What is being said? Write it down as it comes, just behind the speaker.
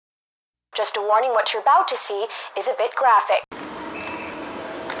Just a warning, what you're about to see is a bit graphic.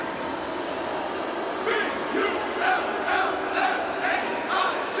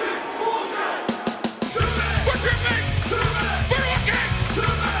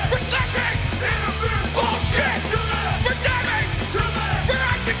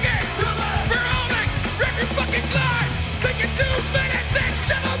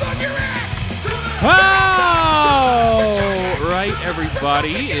 Oh, right,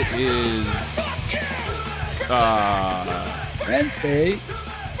 everybody. It is Wednesday.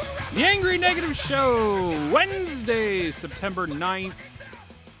 The Angry Negative Show, Wednesday, September 9th,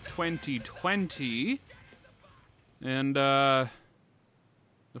 2020. And the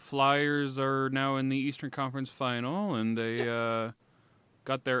Flyers are now in the Eastern Conference Final, and they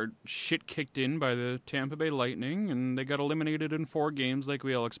got their shit kicked in by the Tampa Bay Lightning, and they got eliminated in 4 games like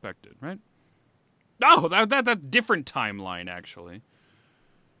we all expected, right? Oh, that's a different timeline, actually.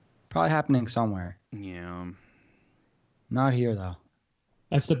 Probably happening somewhere. Yeah. Not here, though.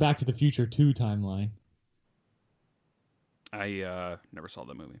 That's the Back to the Future 2 timeline. I never saw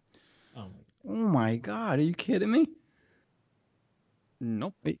that movie. Oh my God, are you kidding me?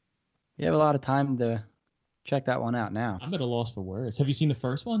 Nope. You have a lot of time to check that one out now. I'm at a loss for words. Have you seen the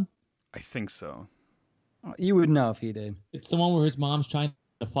first one? I think so. You would know if you did. It's the one where his mom's trying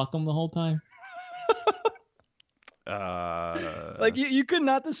to fuck him the whole time. Like you could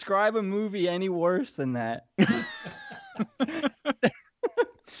not describe a movie any worse than that.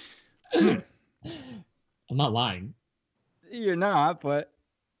 I'm not lying. You're not, but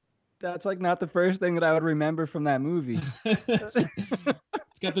that's like not the first thing that I would remember from that movie. It's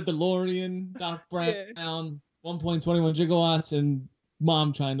got the DeLorean, Doc Brown, 1.21 gigawatts, and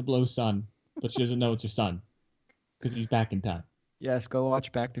mom trying to blow son, but she doesn't know it's her son because he's back in time. Yes, go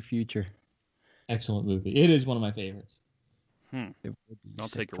watch Back to the Future. Excellent movie. It is one of my favorites. I'll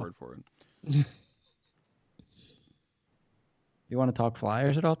take your word for it. You want to talk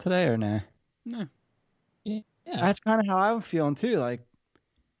Flyers at all today or nah? Nah. Yeah. That's kind of how I'm feeling too. Like,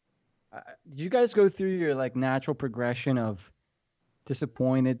 did you guys go through your like natural progression of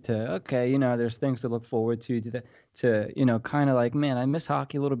disappointed to okay, you know, there's things to look forward to you know, kind of like, man, I miss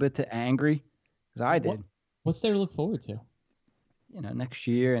hockey a little bit to angry, because I did. What's there to look forward to? You know, next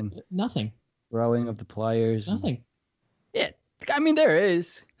year and Nothing. growing of the players. Nothing. Yeah, I mean there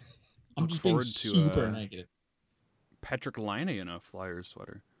is. I'm just being super negative. Patrick Laine in a Flyers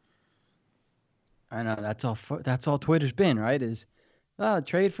sweater. I know that's all Twitter's been, right? Is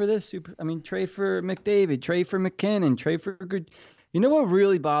trade for this trade for McDavid, trade for McKinnon, trade for good. You know what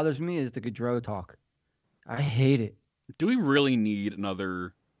really bothers me is the Gaudreau talk. I hate it. Do we really need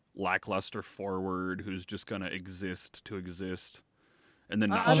another lackluster forward who's just gonna exist to exist and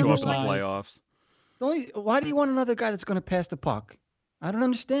then not show up in the playoffs? Why do you want another guy that's gonna pass the puck? I don't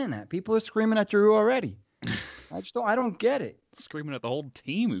understand that. People are screaming at Giroux already. I don't get it. Screaming at the whole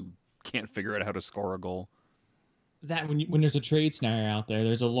team who can't figure out how to score a goal. That when there's a trade scenario out there,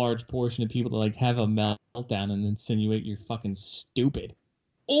 there's a large portion of people that like have a meltdown and insinuate you're fucking stupid,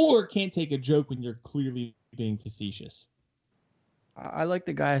 or can't take a joke when you're clearly being facetious. I like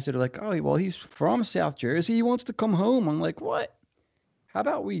the guys that are like, oh, well, he's from South Jersey. He wants to come home. I'm like, what? How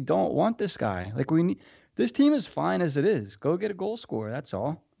about we don't want this guy? Like this team is fine as it is. Go get a goal scorer. That's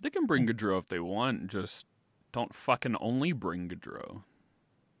all. They can bring Gaudreau if they want. Just don't fucking only bring Gaudreau.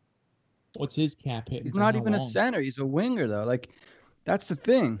 What's his cap hit? He's not even a center. He's a winger, though. Like, that's the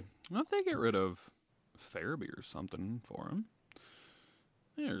thing. Well, if they get rid of Farabee or something for him,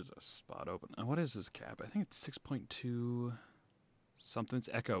 there's a spot open. What is his cap? I think it's 6.2 something. This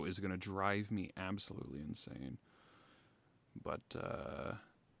echo is going to drive me absolutely insane. But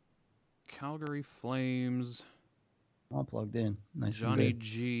Calgary Flames. All plugged in. Nice. Johnny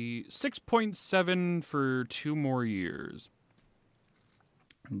G. 6.7 for 2 more years.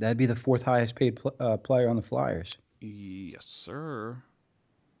 That'd be the 4th highest paid player on the Flyers. Yes, sir.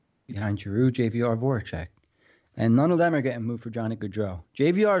 Behind Giroux, JVR, Voracek. And none of them are getting moved for Johnny Gaudreau.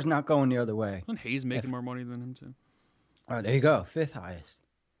 JVR is not going the other way. Isn't Hayes making more money than him, too? Oh, there you go. 5th highest.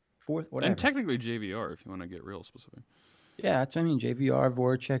 4th, whatever. And technically JVR, if you want to get real specific. Yeah, that's what I mean. JVR,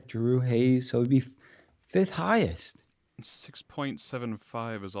 Voracek, Giroux, Hayes. So it'd be 5th highest.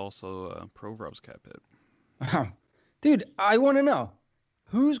 6.75 is also Provorov's cap hit. Wow. Dude, I want to know.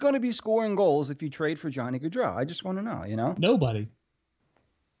 Who's going to be scoring goals if you trade for Johnny Gaudreau? I just want to know, you know? Nobody.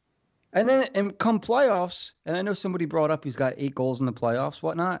 And then come playoffs, and I know somebody brought up he's got 8 goals in the playoffs,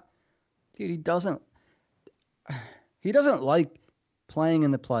 whatnot. Dude, he doesn't like playing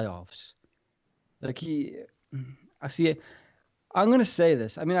in the playoffs. Like I see it. I'm going to say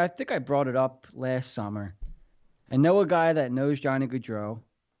this. I mean, I think I brought it up last summer. I know a guy that knows Johnny Gaudreau,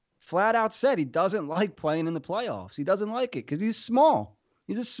 flat out said he doesn't like playing in the playoffs. He doesn't like it because he's small.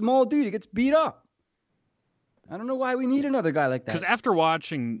 He's a small dude. He gets beat up. I don't know why we need another guy like that. Because after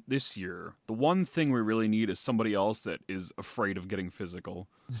watching this year, the one thing we really need is somebody else that is afraid of getting physical.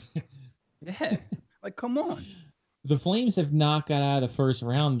 Yeah. Like, come on. The Flames have not got out of the first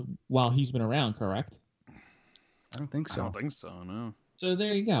round while he's been around, correct? I don't think so. I don't think so, no. So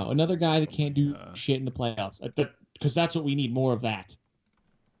there you go. Another guy that can't do shit in the playoffs. Because that's what we need, more of that.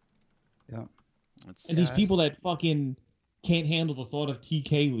 Yeah. And these people that fucking can't handle the thought of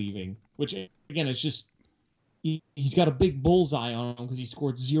TK leaving, which, again, it's just... He's got a big bullseye on him because he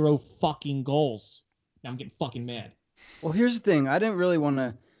scored 0 fucking goals. Now I'm getting fucking mad. Well, here's the thing. I didn't really want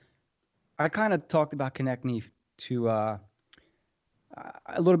to... I kind of talked about Konechny to a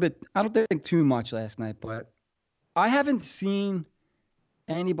little bit. I don't think too much last night, but I haven't seen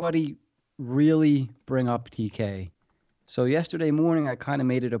anybody really bring up TK. So yesterday morning, I kind of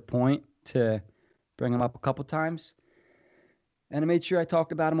made it a point to bring him up a couple times. And I made sure I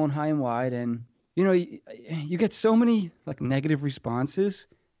talked about him on High and Wide. And, you know, you get so many like negative responses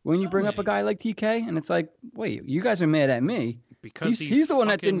when you bring up a guy like TK. And it's like, wait, you guys are mad at me. Because he's the one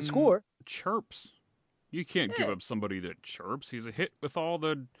that didn't score. Chirps. You can't give up somebody that chirps. He's a hit with all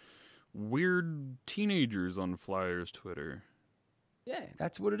the weird teenagers on Flyers Twitter. Yeah,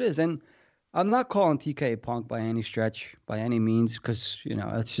 that's what it is. And I'm not calling TK a punk by any stretch, by any means, because, you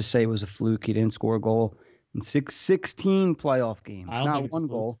know, let's just say it was a fluke. He didn't score a goal in 16 playoff games, not one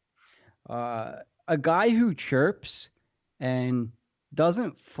goal. A guy who chirps and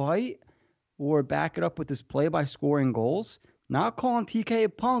doesn't fight or back it up with his play by scoring goals, not calling TK a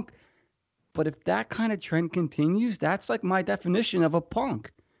punk. But if that kind of trend continues, that's like my definition of a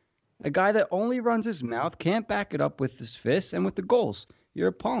punk. A guy that only runs his mouth, can't back it up with his fists and with the goals. You're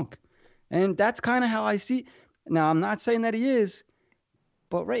a punk. And that's kind of how I see. Now, I'm not saying that he is,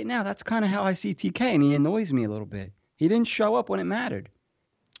 but right now, that's kind of how I see TK, and he annoys me a little bit. He didn't show up when it mattered.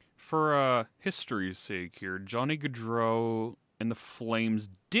 For history's sake here, Johnny Gaudreau and the Flames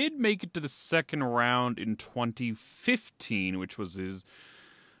did make it to the second round in 2015, which was his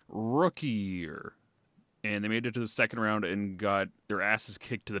rookie year. And they made it to the second round and got their asses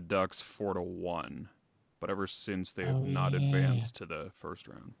kicked to the Ducks 4-1. But ever since, they have not advanced to the first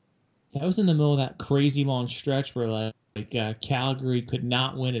round. That was in the middle of that crazy long stretch where Calgary could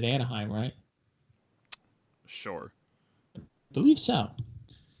not win at Anaheim, right? Sure. I believe so.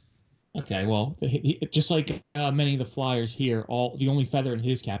 Okay, well, just like many of the Flyers here, the only feather in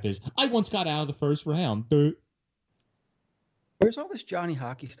his cap is, I once got out of the first round. Where's all this Johnny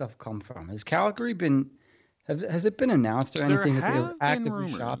Hockey stuff come from? Has Calgary been... Has it been announced or anything that they're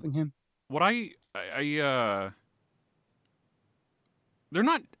actively shopping him? What they're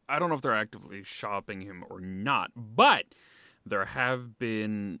not... I don't know if they're actively shopping him or not, but there have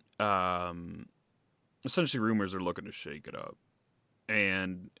been... essentially, rumors are looking to shake it up.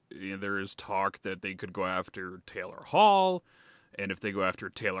 And there is talk that they could go after Taylor Hall. And if they go after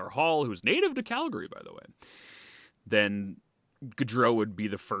Taylor Hall, who's native to Calgary, by the way, then Gaudreau would be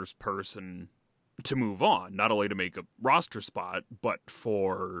the first person to move on, not only to make a roster spot, but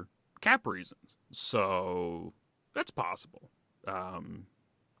for cap reasons. So that's possible. I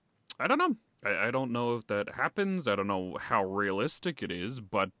don't know. I don't know if that happens. I don't know how realistic it is,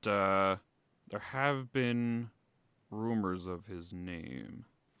 but there have been rumors of his name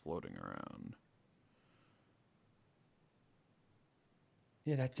floating around.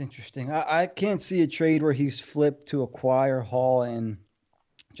 Yeah, that's interesting. I can't see a trade where he's flipped to acquire Hall and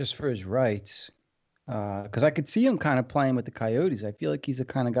just for his rights. Because I could see him kind of playing with the Coyotes. I feel like he's the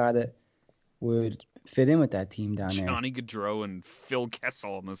kind of guy that would fit in with that team down there. Johnny Gaudreau and Phil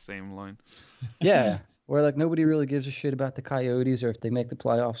Kessel on the same line. Yeah, where like nobody really gives a shit about the Coyotes or if they make the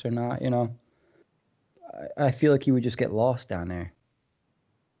playoffs or not, you know. I feel like he would just get lost down there.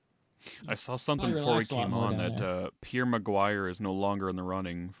 I saw something before we came on that Pierre Maguire is no longer in the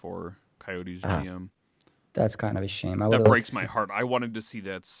running for Coyotes GM. That's kind of a shame. That breaks my heart. I wanted to see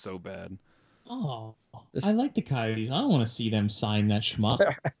that so bad. Oh, I like the Coyotes. I don't want to see them sign that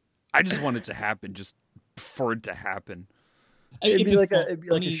schmuck. I just want it to happen, just for it to happen. It'd be like a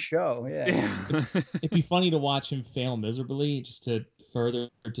show, yeah. It'd be funny to watch him fail miserably, just to further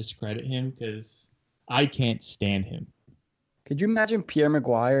discredit him, because I can't stand him. Could you imagine Pierre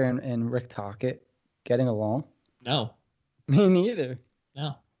Maguire and Rick Tocchet getting along? No. Me neither.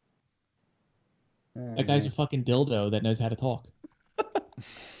 No. That guy's a fucking dildo that knows how to talk.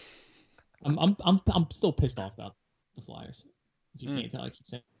 I'm still pissed off about the Flyers. If you can't tell, I keep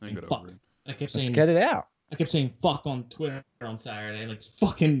saying fuck. Let's get it out. I kept saying fuck on Twitter on Saturday. Like,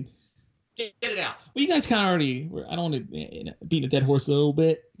 fucking Get it out. Well, you guys kind of already. I don't want to beat a dead horse a little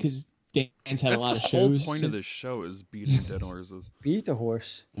bit because Dan's had a lot of shows. That's the whole point of this show is beating dead horses. Beat the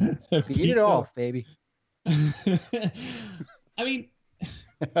horse. Beat it off, baby. I mean,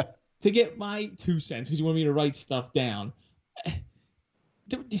 to get my 2 cents, because you want me to write stuff down.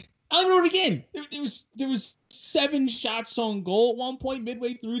 I'll do it again. There was 7 shots on goal at one point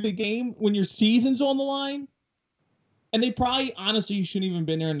midway through the game when your season's on the line. And they probably, honestly, shouldn't even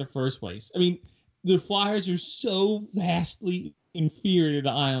been there in the first place. I mean, the Flyers are so vastly inferior to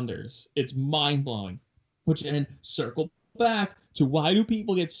the Islanders. It's mind-blowing. Which then circle back to why do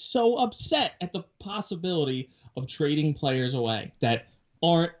people get so upset at the possibility of trading players away that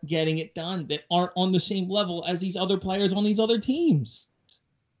aren't getting it done, that aren't on the same level as these other players on these other teams.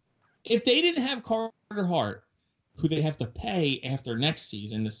 If they didn't have Carter Hart, who they have to pay after next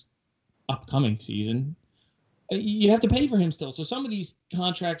season, this upcoming season, you have to pay for him still. So some of these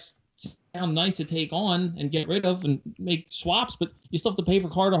contracts sound nice to take on and get rid of and make swaps, but you still have to pay for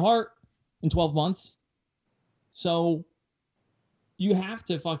Carter Hart in 12 months. So you have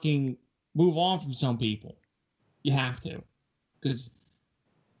to fucking move on from some people. You have to. Because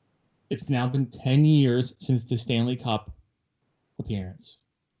it's now been 10 years since the Stanley Cup appearance.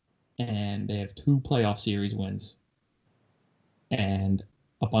 And they have 2 playoff series wins. And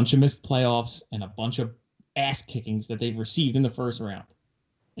a bunch of missed playoffs and a bunch of ass kickings that they've received in the first round.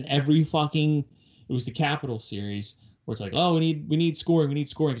 And it was the Capitals series where it's like, oh, we need scoring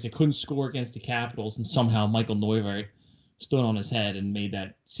because they couldn't score against the Capitals, and somehow Michael Neuvirth stood on his head and made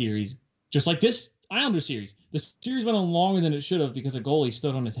that series just like this Islander series. The series went on longer than it should have because a goalie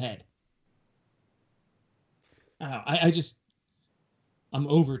stood on his head. I'm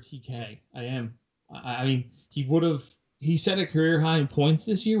over TK. I am. I mean, he set a career high in points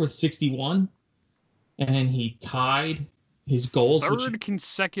this year with 61. And he tied his goals. Third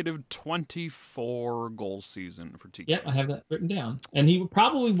consecutive 24 goal season for TK. Yep, I have that written down. And he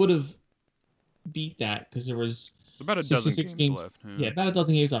probably would have beat that because there was about a dozen games left. Yeah, about a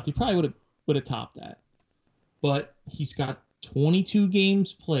dozen games left. He probably would have topped that. But he's got 22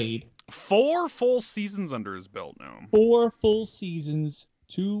 games played. 4 full seasons under his belt now. 4 full seasons,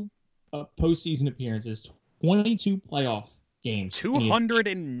 2 postseason appearances, 22 playoff games.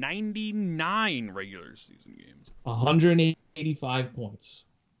 299 regular season games. 185 points.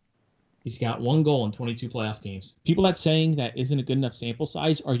 He's got 1 goal in 22 playoff games. People that saying that isn't a good enough sample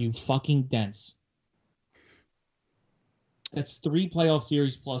size, are you fucking dense? That's 3 playoff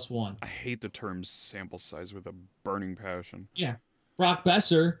series plus 1. I hate the term sample size with a burning passion. Yeah. Brock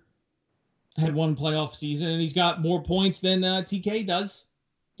Boeser had 1 playoff season, and he's got more points than TK does.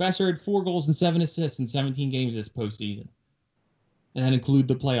 Boeser had 4 goals and 7 assists in 17 games this postseason. And that include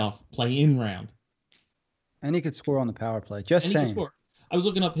the play-in round. And he could score on the power play. Just saying. I was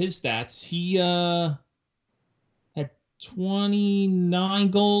looking up his stats. He had 29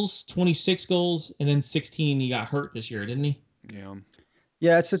 goals, 26 goals, and then 16 he got hurt this year, didn't he? Yeah.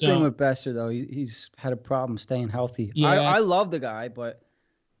 Yeah, that's the thing with Boeser, though. He's had a problem staying healthy. Yeah, I love the guy, but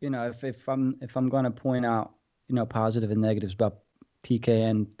if I'm going to point out positive and negatives about TK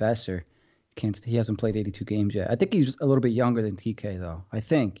and Boeser, he hasn't played 82 games yet. I think he's a little bit younger than TK, though. I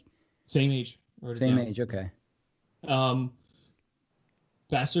think. Same age. Same age, okay.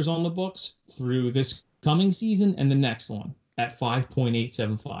 Boeser's on the books through this coming season and the next one at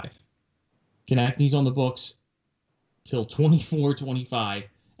 5.875. Konechny's on the books till 24-25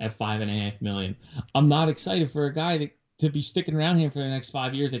 at $5.5 million. I'm not excited for a guy to be sticking around here for the next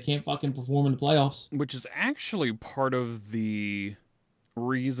 5 years that can't fucking perform in the playoffs. Which is actually part of the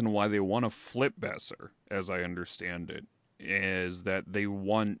reason why they want to flip Boeser, as I understand it, is that they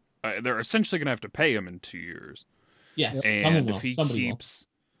want they're essentially going to have to pay him in 2 years. Yes, and if he keeps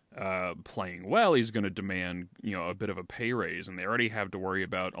playing well, he's going to demand a bit of a pay raise, and they already have to worry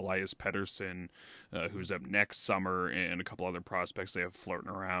about Elias Pettersson, who's up next summer, and a couple other prospects they have floating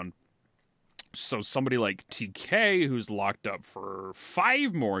around. So somebody like TK, who's locked up for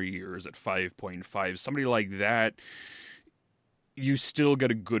 5 more years at 5.5, somebody like that, you still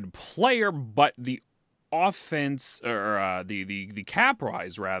get a good player, but the offense, or the cap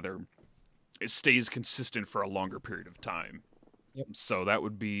rise, rather, it stays consistent for a longer period of time. Yep. So that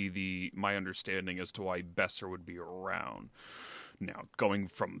would be my understanding as to why Boeser would be around. Now, going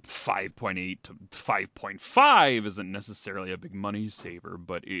from 5.8 to 5.5 isn't necessarily a big money saver,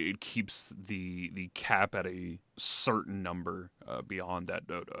 but it keeps the cap at a certain number beyond that.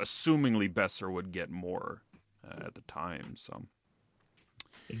 Assumingly, Boeser would get more at the time. So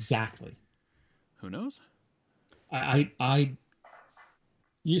exactly. Who knows?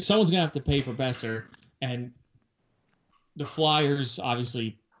 Someone's gonna have to pay for Boeser, and the Flyers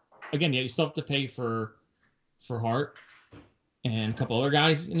obviously again, yeah, you still have to pay for Hart and a couple other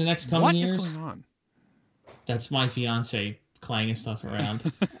guys in the next coming What years. is going on? That's my fiance clanging stuff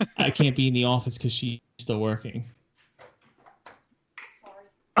around. I can't be in the office because she's still working. Sorry.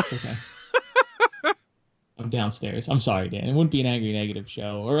 It's okay. I'm downstairs. I'm sorry, Dan. It wouldn't be an angry negative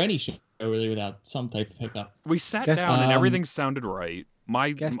show or any show really without some type of hiccup. We sat Guess- down and everything sounded right.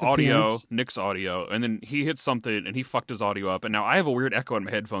 My Guest audio, appearance. Nick's audio, and then he hit something and he fucked his audio up, and now I have a weird echo in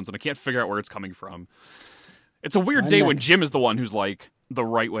my headphones and I can't figure out where it's coming from. It's a weird day when Jim is the one who's like the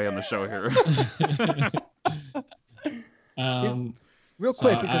right way on the show here. Real So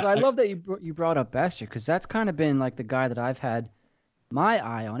quick, because I love that you brought up Boeser, because that's kind of been like the guy that I've had my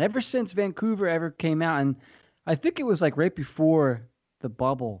eye on ever since Vancouver ever came out, and I think it was like right before the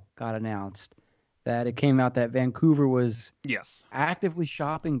bubble got announced that it came out that Vancouver was Yes. actively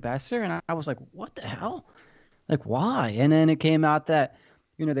shopping Boeser, and I was like, what the hell? Like, why? And then it came out that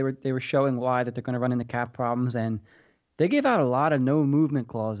they were showing why, that they're going to run into cap problems, and they gave out a lot of no movement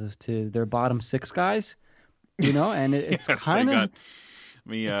clauses to their bottom 6 guys, and it's Yes, kind they of got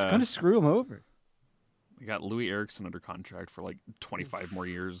me. it's going to screw them over. They got Louis Erickson under contract for like 25 more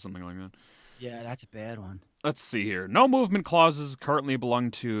years or something like that. Yeah, that's a bad one. Let's see here. No movement clauses currently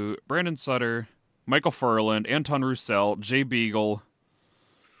belong to Brandon Sutter, Michael Furland, Anton Roussel, Jay Beagle,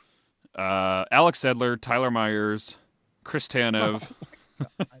 Alex Edler, Tyler Myers, Chris Tanev.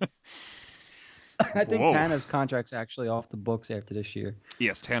 I think Whoa. Tanev's contract's actually off the books after this year.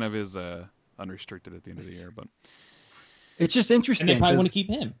 Yes, Tanev is unrestricted at the end of the year, but It's just interesting. And they probably want 'cause to keep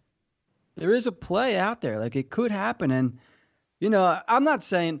him. there is a play out there. Like, it could happen. And, I'm not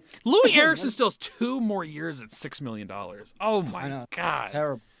saying. Louis Erickson still has 2 more years at $6 million. Oh I my know, God. it's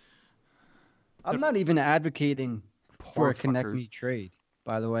terrible. I'm not even advocating for Poor a connect fuckers. me trade,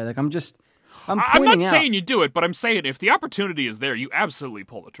 by the way. Like, I'm I'm not pointing out. saying you do it, but I'm saying if the opportunity is there, you absolutely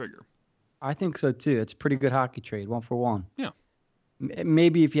pull the trigger. I think so, too. It's a pretty good hockey trade, 1-for-1. Yeah.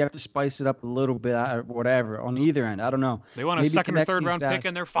 Maybe if you have to spice it up a little bit or whatever on either end. I don't know. They want a Maybe second or Konechny's third round back. pick,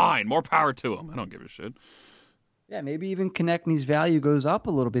 and they're fine. More power to them. I don't give a shit. Yeah, maybe even Konechny's value goes up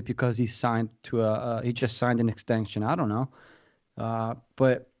a little bit because he signed to he just signed an extension. I don't know,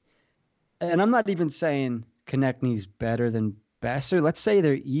 and I'm not even saying Konechny's better than Boeser. Let's say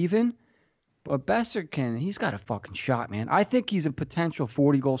they're even, but Boeser he's got a fucking shot, man. I think he's a potential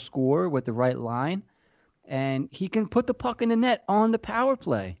 40-goal scorer with the right line, and he can put the puck in the net on the power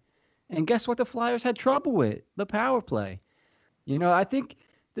play. And guess what? The Flyers had trouble with the power play. I think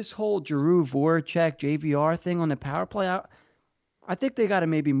this whole Giroux, Voracek, JVR thing on the power play, I think they got to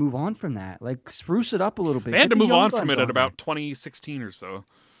maybe move on from that. Like, spruce it up a little bit. They had Get to the move young on from guns it at on about 2016 or so.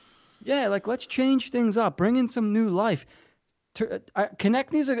 there. Yeah, like, let's change things up. Bring in some new life.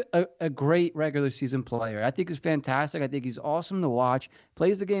 Konechny's a great regular season player. I think he's fantastic. I think he's awesome to watch.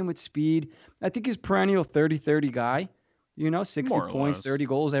 Plays the game with speed. I think he's perennial 30-30 guy. 60 More or points, less. 30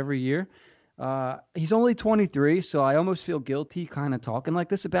 goals every year. He's only 23, so I almost feel guilty kind of talking like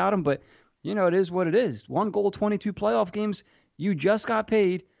this about him. But, it is what it is. 1 goal, 22 playoff games. You just got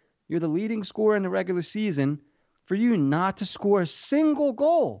paid. You're the leading scorer in the regular season. For you not to score a single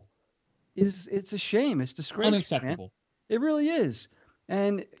goal it's a shame. It's disgraceful. Unacceptable. Man. It really is.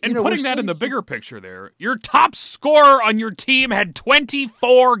 And Putting that in the bigger picture there, your top scorer on your team had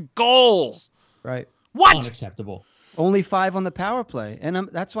 24 goals. Right. What? Unacceptable. Only 5 on the power play, and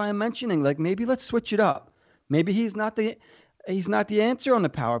that's why I'm mentioning, like, maybe let's switch it up. Maybe he's not the answer on the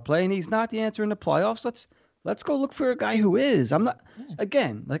power play, and he's not the answer in the playoffs. Let's go look for a guy who is. I'm not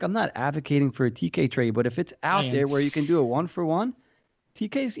I'm not advocating for a TK trade, but if it's out there where you can do a 1-for-1,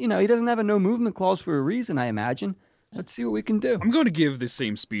 TK's he doesn't have a no movement clause for a reason, I imagine. Let's see what we can do. I'm going to give the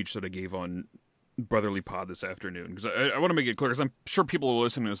same speech that I gave on Brotherly Pod this afternoon because I want to make it clear because I'm sure people will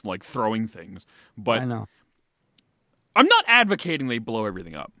listen to this and like throwing things, but I know. I'm not advocating they blow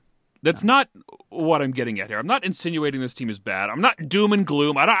everything up. That's not what I'm getting at here. I'm not insinuating this team is bad. I'm not doom and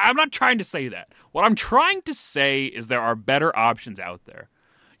gloom. I'm not trying to say that. What I'm trying to say is there are better options out there.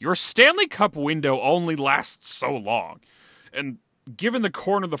 Your Stanley Cup window only lasts so long. And given the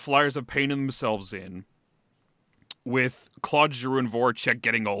corner the Flyers have painted themselves in, with Claude Giroux and Voracek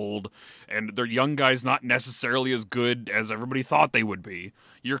getting old, and their young guys not necessarily as good as everybody thought they would be,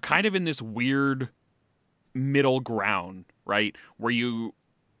 you're kind of in this weird middle ground, right? Where you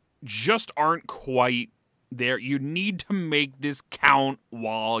just aren't quite there. You need to make this count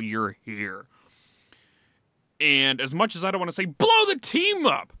while you're here. And as much as I don't want to say, blow the team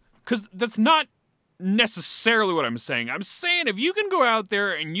up, because that's not necessarily what I'm saying. I'm saying if you can go out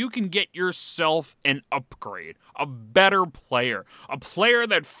there and you can get yourself an upgrade, a better player, a player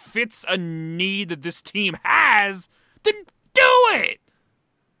that fits a need that this team has, then do it.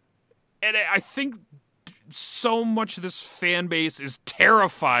 And I think so much of this fan base is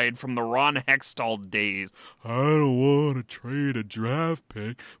terrified from the Ron Hextall days. I don't want to trade a draft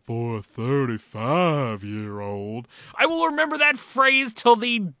pick for a 35-year-old. I will remember that phrase till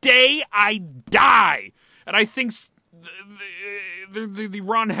the day I die. And I think the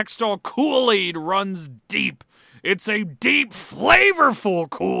Ron Hextall Kool-Aid runs deep. It's a deep, flavorful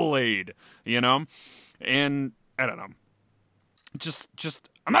Kool-Aid, you know? And I don't know. Just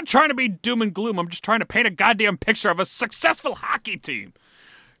I'm not trying to be doom and gloom. I'm just trying to paint a goddamn picture of a successful hockey team.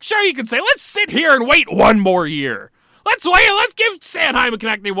 Sure, you can say, let's sit here and wait one more year. Let's wait. Let's give Sanheim and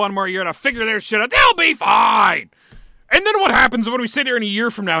Konechny one more year to figure their shit out. They'll be fine. And then what happens when we sit here in a year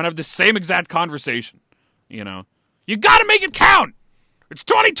from now and have the same exact conversation? You know, you got to make it count. It's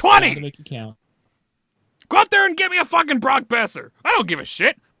 2020. Got to make it count. Go out there and get me a fucking Brock Boeser. I don't give a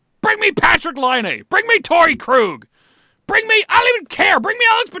shit. Bring me Patrick Laine. Bring me Torrey Krug. Bring me, I don't even care. Bring me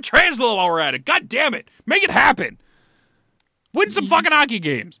Alex Pietrangelo while we're at it. God damn it. Make it happen. Win some fucking hockey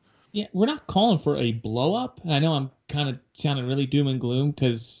games. Yeah, we're not calling for a blow-up. I know I'm kind of sounding really doom and gloom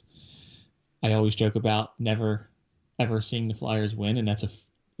because I always joke about never, ever seeing the Flyers win, and that's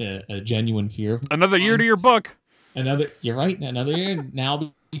a genuine fear of mine. Another year to your book. You're right. Another year. Now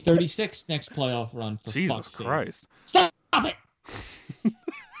I'll be 36 next playoff run. For Jesus fuck's sake. Christ. Stop it.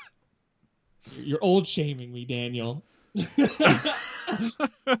 You're old shaming me, Daniel.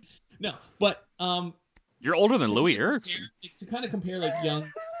 No, but you're older than Louis Erickson. To kind of compare like young,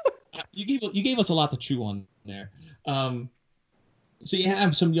 you gave us a lot to chew on there. So you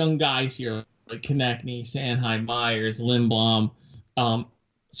have some young guys here like Konechny, Sanheim, Myers, Lindblom.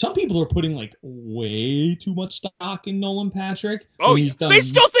 Some people are putting like way too much stock in Nolan Patrick. Oh, they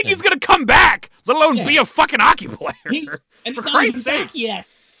still think he's gonna come back, let alone be a fucking hockey player. For Christ's sake,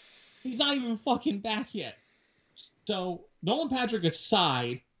 he's not even fucking back yet. So Nolan Patrick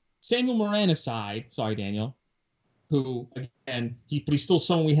aside, Samuel Morin aside, sorry Daniel, who again he's still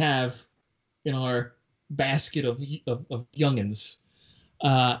someone we have in our basket of youngins.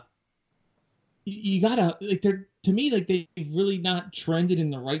 You gotta like they're to me like they've really not trended in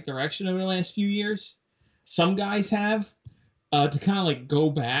the right direction over the last few years. Some guys have to kind of like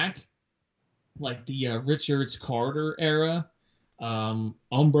go back, like the Richards Carter era,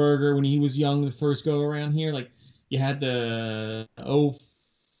 Umberger when he was young the first go around here, like. You had the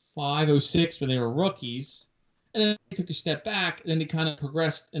 05, 06 when they were rookies, and then they took a step back, and then they kind of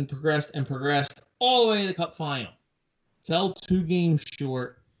progressed all the way to the Cup final. Fell 2 games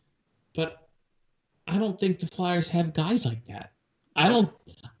short, but I don't think the Flyers have guys like that. I don't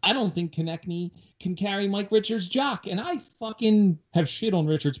think Konechny can carry Mike Richards' jock, and I fucking have shit on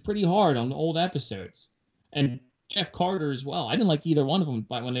Richards pretty hard on the old episodes, and Jeff Carter as well. I didn't like either one of them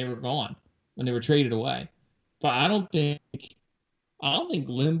when they were gone, when they were traded away. But I don't think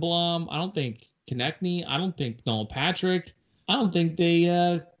Lindblom, I don't think Konechny, I don't think Nolan Patrick, I don't think they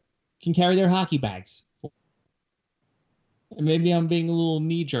can carry their hockey bags. And maybe I'm being a little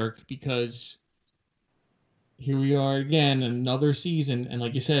knee-jerk because here we are again, another season. And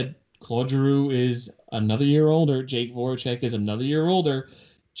like you said, Claude Giroux is another year older. Jake Voracek is another year older.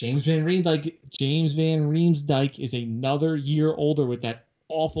 James Van Riemsdyk is another year older with that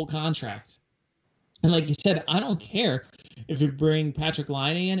awful contract. And like you said, I don't care if you bring Patrick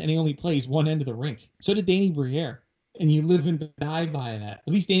Laine in and he only plays one end of the rink. So did Danny Briere. And you live and die by that.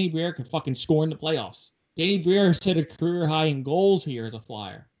 At least Danny Briere can fucking score in the playoffs. Danny Briere set a career high in goals here as a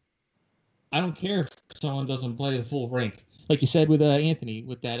Flyer. I don't care if someone doesn't play the full rink. Like you said with Anthony,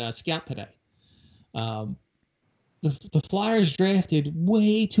 with that scout today. The Flyers drafted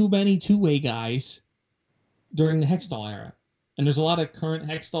way too many two-way guys during the Hextall era. And there's a lot of current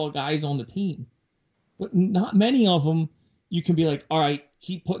Hextall guys on the team. But not many of them, you can be like, all right,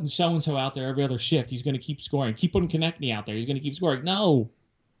 keep putting so-and-so out there every other shift. He's going to keep scoring. Keep putting Konechny out there. He's going to keep scoring. No.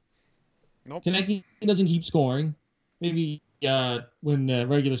 Nope. Konechny doesn't keep scoring. Maybe when the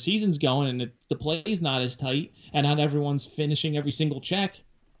regular season's going and the play's not as tight and not everyone's finishing every single check.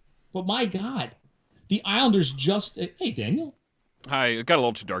 But my God, the Islanders just... Hey, Daniel. Hi. It got a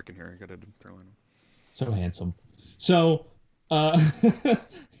little too dark in here. I got to throw in. So handsome. So...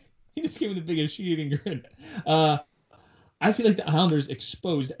 He just gave me the biggest shit-eating grin. I feel like the Islanders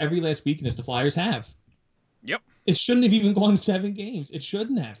exposed every last weakness the Flyers have. Yep. It shouldn't have even gone 7 games. It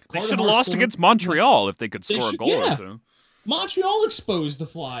shouldn't have. They should have lost against Montreal if they could score a goal or two. Montreal exposed the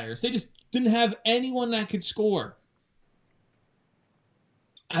Flyers. They just didn't have anyone that could score.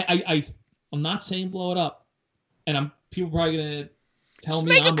 I'm not saying blow it up, and people probably gonna tell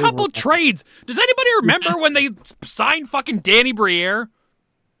me. Just make a couple trades. Does anybody remember when they signed fucking Danny Briere?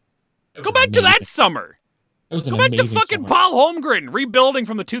 Go back to that summer. It was an Go back to amazing fucking summer. Paul Holmgren, rebuilding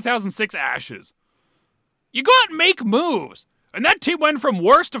from the 2006 Ashes. You go out and make moves. And that team went from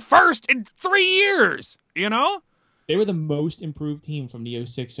worst to first in 3 years, you know? They were the most improved team from the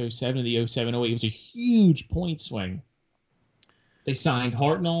 06-07 to the 07-08. It was a huge point swing. They signed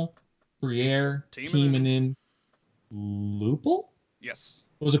Hartnell, Briere, Tiemann, Lupul Yes.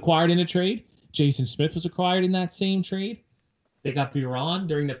 was acquired in a trade. Jason Smith was acquired in that same trade. They got Biron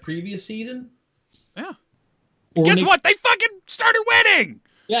during the previous season. Yeah. Or Guess what? They fucking started winning!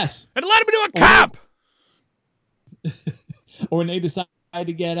 Yes. And let him into a cup! Or when they decided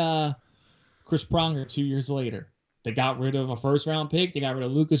to get Chris Pronger 2 years later. They got rid of a first-round pick. They got rid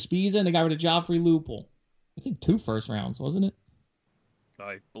of Lucas Spiza, and they got rid of Joffrey Lupul. I think 2 first rounds, wasn't it?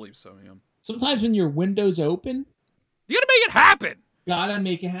 I believe so, yeah. Sometimes when your window's open, You gotta make it happen! gotta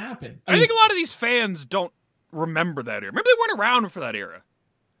make it happen. I think a lot of these fans don't remember that era. Maybe they weren't around for that era.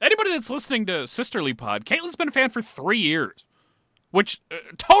 Anybody that's listening to Sisterly Pod, Caitlin's been a fan for 3 years. Which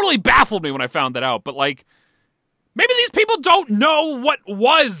totally baffled me when I found that out. But, like, maybe these people don't know what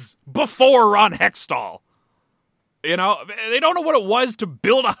was before Ron Hextall. You know, they don't know what it was to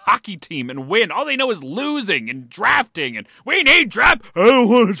build a hockey team and win. All they know is losing and drafting, and we need draft. I don't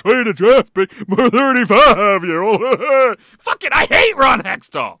want to trade a draft pick for 35-year-old. Fuck it, I hate Ron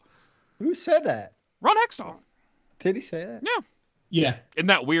Hextall. Who said that? Ron Hextall. Did he say that? Yeah. Yeah. In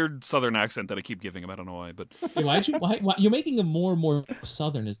that weird southern accent that I keep giving him. I don't know why, but... Hey, why, you're making him more and more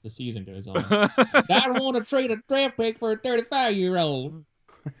southern as the season goes on. I don't want to trade a draft pick for a 35-year-old.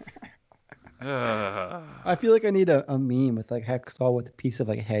 I feel like I need a meme with like Hextall with a piece of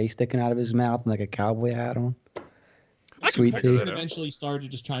like hay sticking out of his mouth and like a cowboy hat on. Sweet tea. Eventually started to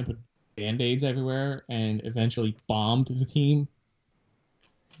just try and put Band-Aids everywhere and eventually bombed the team.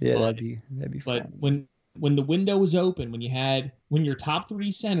 Yeah, But- that'd be But fun. when the window was open, when your top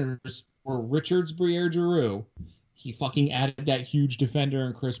 3 centers were Richards, Briere, Giroux, he fucking added that huge defender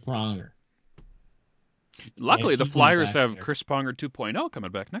in Chris Pronger. Luckily, Yeah, the keep him Flyers back have there. Chris Pronger 2.0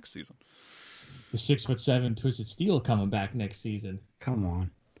 coming back next season. The 6'7" Twisted Steel coming back next season. Come on.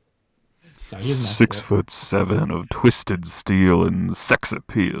 Sorry, he doesn't have to do it. 6'7" of twisted steel and sex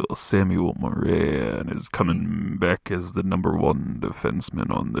appeal. Samuel Moran is coming back as the number 1 defenseman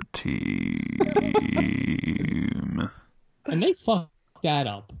on the team. And they fucked that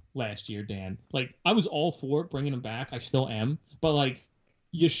up last year, Dan. Like, I was all for it, bringing him back. I still am. But, like,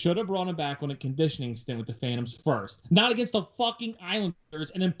 you should have brought him back on a conditioning stint with the Phantoms first. Not against the fucking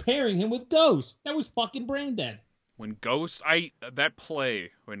Islanders and then pairing him with Ghost. That was fucking brain dead. When Ghost, that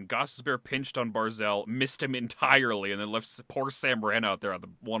play, when Gostisbehere pinched on Barzell, missed him entirely, and then left poor Sam Moran out there on the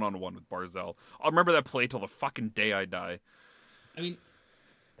one-on-one with Barzell. I'll remember that play till the fucking day I die. I mean,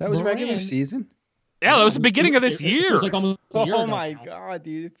 That was Moran- regular season? Yeah, that was the beginning of this It year. feels like almost a year Oh ago my now. god,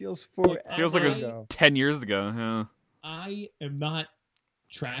 dude. It feels forever. Feels like it was ago. 10 years ago. Yeah. I am not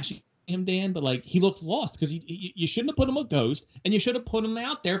trashing him, Dan, but like he looked lost because you shouldn't have put him with Ghost, and you should have put him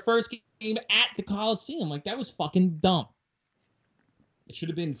out there first game at the Coliseum. Like that was fucking dumb. It should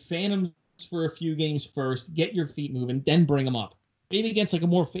have been Phantoms for a few games first, get your feet moving, then bring him up. Maybe against like a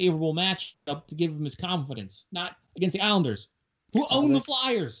more favorable matchup to give him his confidence, not against the Islanders, who own the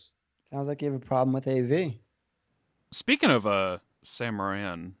Flyers. Sounds like you have a problem with AV. Speaking of Sam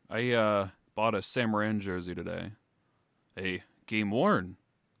Moran, I bought a Sam Moran jersey today. A game-worn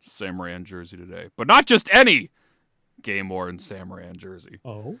Sam Moran jersey today. But not just any game-worn Sam Moran jersey.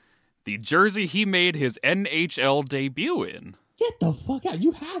 Oh, The jersey he made his NHL debut in. get the fuck out!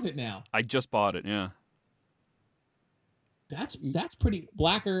 You have it now. I just bought it, yeah. That's pretty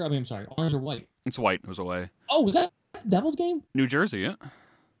blacker. I mean, I'm sorry, orange or white. It's white. It was away. Oh, was that Devils game? New Jersey, yeah.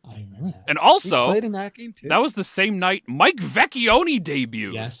 I didn't remember that. And He also, played in that game too. that was the same night Mike Vecchione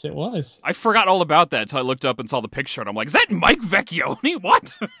debuted. Yes, it was. I forgot all about that until I looked up and saw the picture, and I'm like, is that Mike Vecchione?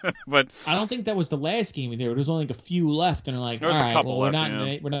 What? But I don't think that was the last game there. There was only like a few left, and they're like, There all was a right, couple well,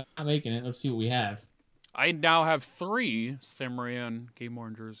 left, we're not making it. Let's see what we have. I now have 3 Sam Moran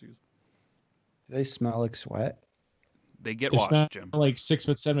game-worn jerseys. Do they smell like sweat? They get They washed, smell Jim. like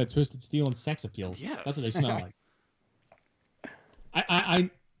 6'7" of Twisted Steel and sex appeal. Yes. That's what they smell like. I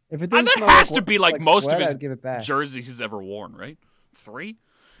If it And didn't that smell has like, to be like most sweat, of his I'd give it back. jerseys he's ever worn, right? 3?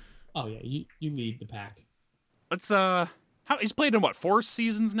 oh yeah, you lead the pack. Let's he's played in what, 4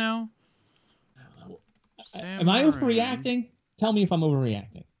 seasons now? I don't know. Sam Am I Moran. overreacting? Tell me if I'm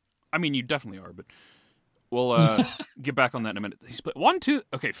overreacting. I mean, you definitely are, but we'll get back on that in a minute. He's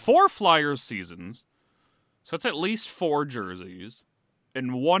played 4 Flyers seasons, so it's at least 4 jerseys,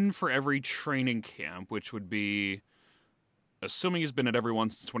 and 1 for every training camp, which would be, assuming he's been at every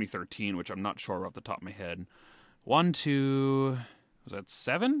one since 2013, which I'm not sure off the top of my head. 1, 2, was that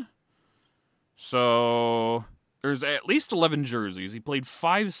 7? So there's at least 11 jerseys. He played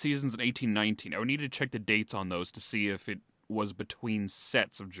 5 seasons in 18-19. I would need to check the dates on those to see if it was between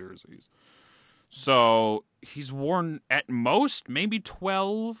sets of jerseys. So he's worn at most maybe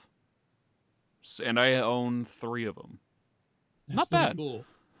 12, and I own 3 of them. That's Not bad. Cool.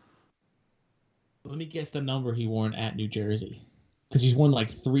 Let me guess the number he worn at New Jersey, because he's worn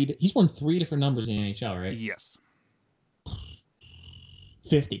like 3. He's worn 3 different numbers in the NHL, right? Yes.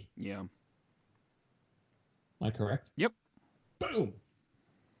 50. Yeah. Am I correct? Yep. Boom.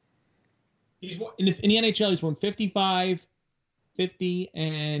 He's in the NHL. He's worn 55, 50,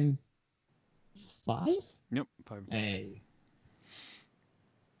 and 5. Yep. 5. Hey.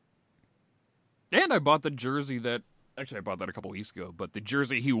 And I bought the jersey that... Actually, I bought that a couple weeks ago, but the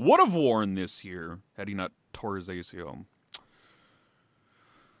jersey he would have worn this year had he not tore his ACL.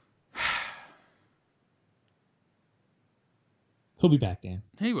 He'll be back, Dan.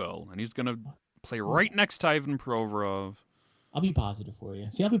 He will, and he's going to play right next to Ivan Provorov. I'll be positive for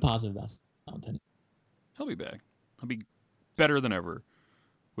you. See, I'll be positive about something. He'll be back. He'll be better than ever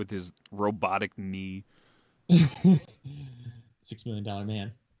with his robotic knee. $6 million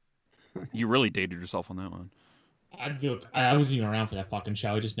man. You really dated yourself on that one. I wasn't even around for that fucking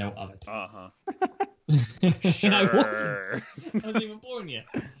show. I just know of it. Uh-huh. Sure. I Sure. wasn't even born yet.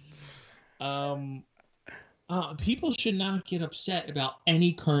 People should not get upset about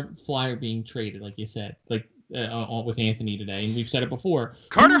any current Flyer being traded, like you said, like with Anthony today, and we've said it before.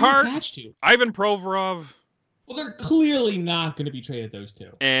 Carter Who are Hart, you attached to? Ivan Provorov, Well, they're clearly not going to be traded, those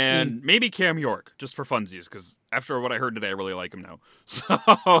two. and maybe Cam York, just for funsies, because after what I heard today, I really like him now. So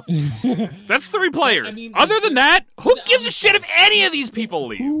that's 3 players. I mean, Other than that, who gives a shit if any of these people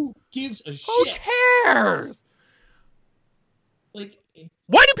leave? Who gives a Who shit? cares? Like,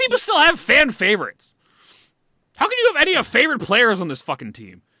 Why do people still have fan favorites? How can you have any favorite players on this fucking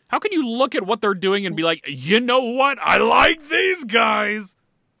team? How can you look at what they're doing and be like, you know what? I like these guys.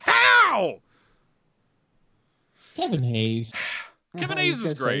 How? Kevin Hayes. Kevin I was Hayes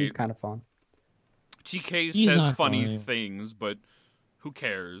gonna is say, great. He's kind of fun. TK He's says not funny funny. things, but who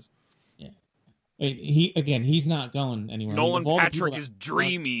cares? He's not going anywhere. Nolan Of all the Patrick people is that-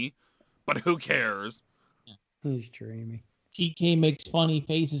 dreamy, but who cares? He's dreamy. TK makes funny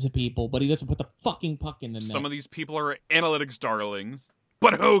faces at people, but he doesn't put the fucking puck in the net. Some of these people are analytics darlings,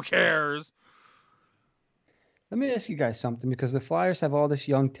 but who cares? Let me ask you guys something, because the Flyers have all this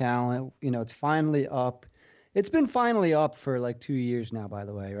young talent. You know, it's finally up. It's been finally up for like 2 years now, by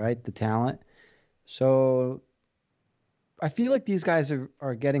the way, right? The talent. So I feel like these guys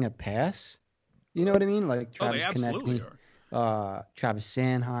are getting a pass. You know what I mean? Like Oh, they Travis absolutely Konechny, are. Travis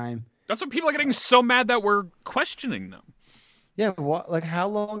Sanheim. That's what people are getting so mad that we're questioning them. Yeah, like how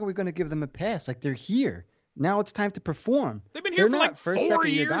long are we going to give them a pass? Like they're here. Now it's time to perform. They've been here They're for not like first, 4 second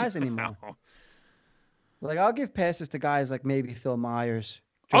year years guys now. anymore. Like I'll give passes to guys like maybe Phil Myers.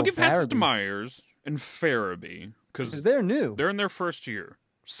 I'll Joel give passes to Farabee, Myers and Farabee because because they're new. they're in their first year.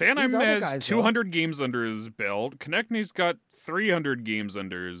 These Sanheim other has guys, 200 games under his belt. Konechny's got 300 games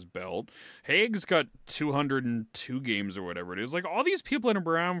under his belt. Haig's got 202 games or whatever it is. Like, all these people have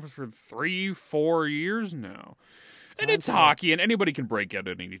been around for 3-4 years now. And it's hockey, and anybody can break out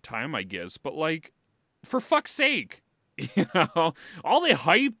at any time, I guess. But, like, for fuck's sake, you know, all the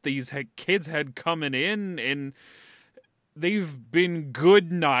hype these kids had coming in, and they've been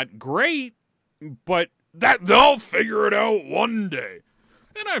good, not great, but that they'll figure it out one day.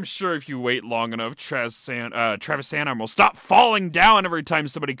 And I'm sure if you wait long enough, Travis Sanheim will stop falling down every time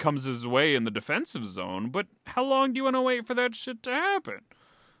somebody comes his way in the defensive zone. But how long do you want to wait for that shit to happen?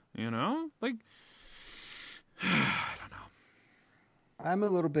 You know? Like, I don't know. I'm a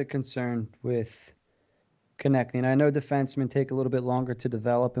little bit concerned with connecting. I know defensemen take a little bit longer to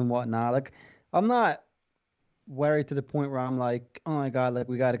develop and whatnot. Like, I'm not worried to the point where I'm like, oh my God, like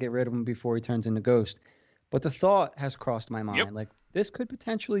we got to get rid of him before he turns into Ghost. But the thought has crossed my mind. Yep. Like, this could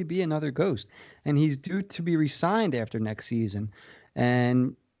potentially be another Ghost. And he's due to be re-signed after next season.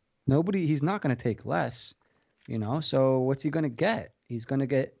 And he's not going to take less, you know? So what's he going to get? He's going to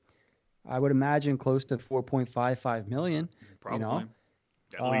get, I would imagine, close to $4.55 million. Probably. You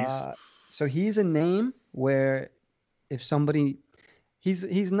know? At least. So he's a name where if somebody,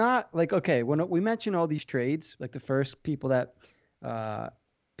 he's not like, okay, when we mention all these trades, like the first people that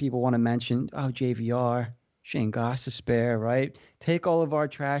people want to mention, JVR, Shane Gostisbehere, right? Take all of our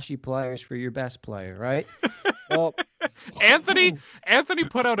trashy players for your best player, right? Well, Anthony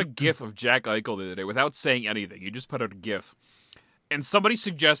put out a GIF of Jack Eichel the other day without saying anything. He just put out a GIF. And somebody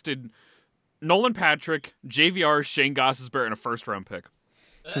suggested Nolan Patrick, JVR, Shane Gostisbehere, and a first-round pick.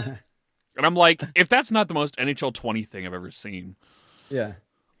 And I'm like, if that's not the most NHL 20 thing I've ever seen. yeah.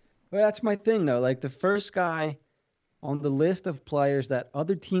 Well, that's my thing though. Like the first guy on the list of players that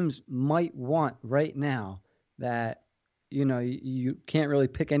other teams might want right now that you can't really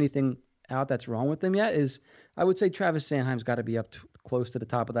pick anything out that's wrong with them yet is I would say Travis Sanheim's got to be up close to the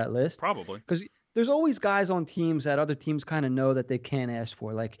top of that list Probably. because there's always guys on teams that other teams kind of know that they can't ask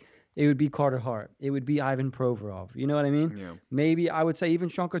for. Like it would be Carter Hart, it would be Ivan Provorov. You know what I mean? Yeah. Maybe I would say even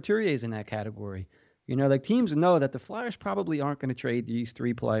Sean Couturier is in that category. Like teams know that the Flyers probably aren't going to trade these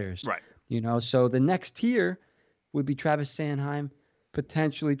three players. Right. So the next tier would be Travis Sanheim,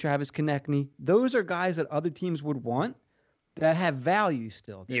 potentially Travis Konechny. Those are guys that other teams would want that have value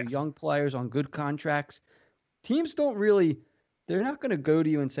still. They're Yes. young players on good contracts. Teams don't really, they're not going to go to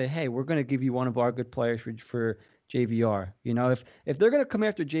you and say, hey, we're going to give you one of our good players for JVR. If they're going to come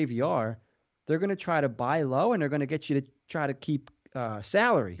after JVR, they're going to try to buy low and they're going to get you to try to keep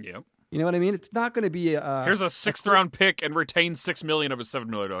salary. Yep. You know what I mean? It's not going to be Here's a 6th-round pick and retain $6 million of a $7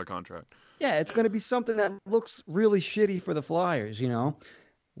 million contract. Yeah, it's going to be something that looks really shitty for the Flyers,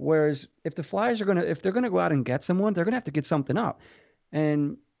 Whereas if the Flyers if they're going to go out and get someone, they're going to have to get something up.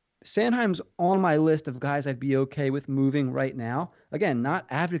 And Sanheim's on my list of guys I'd be okay with moving right now. Again, not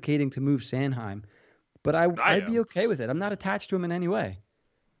advocating to move Sanheim, but I'd be okay with it. I'm not attached to him in any way.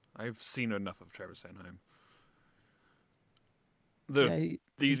 I've seen enough of Travis Sanheim.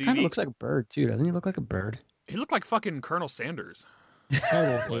 He kind of looks like a bird too, doesn't he? Look like a bird. He looked like fucking Colonel Sanders.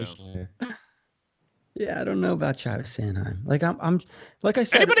 Total facial hair. Yeah, I don't know about Travis Sanheim. Like I'm like I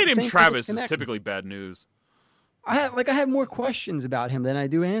said, Anybody named same Travis thing with is typically bad news. I have more questions about him than I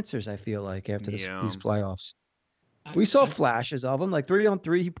do answers. I feel like after these playoffs, we saw flashes of him, like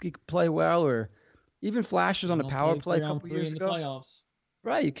 3-on-3, he could play well, or even flashes on the power play a couple years ago. Playoffs.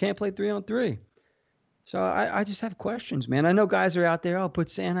 Right, you can't play 3-on-3. So I just have questions, man. I know guys are out there. I'll put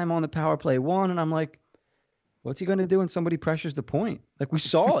Sanheim on the power play 1, and I'm like, what's he going to do when somebody pressures the point? Like we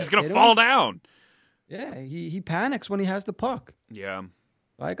saw He's going to fall down. Yeah, he panics when he has the puck. Yeah.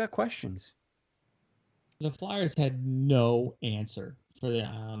 I got questions. The Flyers had no answer for the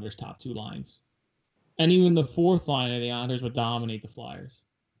Islanders' top 2 lines. And even the 4th line of the Islanders would dominate the Flyers.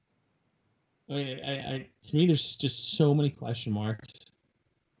 To me, there's just so many question marks.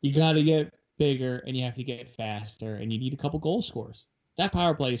 You got to get bigger, and you have to get faster, and you need a couple goal scorers. That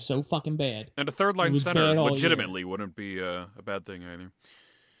power play is so fucking bad. And a third-line center legitimately wouldn't be a bad thing either.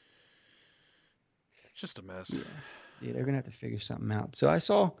 Just a mess. Yeah, they're going to have to figure something out. So I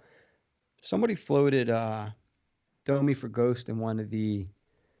saw somebody floated Domi for Ghost in one of the,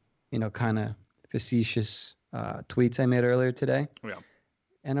 kind of facetious tweets I made earlier today. Yeah.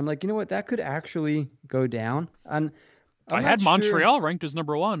 And I'm like, you know what? That could actually go down. And I had Montreal ranked as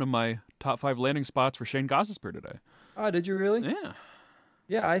number 1 in my top 5 landing spots for Shane Gostisbehere today. Oh, did you really? Yeah.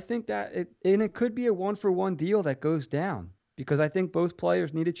 Yeah, I think that it could be a 1-for-1 deal that goes down because I think both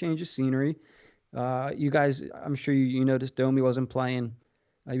players need a change of scenery. You guys, I'm sure you noticed Domi wasn't playing.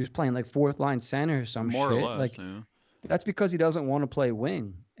 He was playing like 4th line center or some More shit. or less, yeah. That's because he doesn't want to play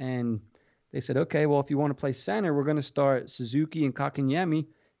wing. And they said, okay, well, if you want to play center, we're going to start Suzuki and Kakanyemi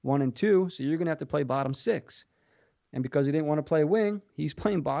 1 and 2. So you're going to have to play bottom 6. And because he didn't want to play wing, he's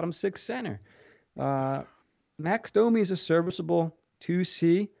playing bottom 6 center. Max Domi is a serviceable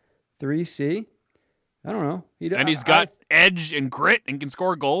 2C, 3C. I don't know. He's got edge and grit and can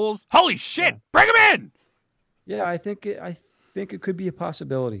score goals. Holy shit! Yeah. Bring him in. Yeah, I think it could be a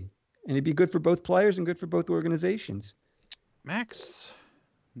possibility, and it'd be good for both players and good for both organizations. Max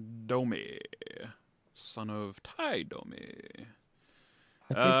Domi, son of Ty Domi.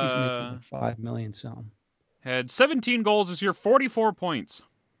 I think he's making like $5 million something. Had 17 goals this year, 44 points,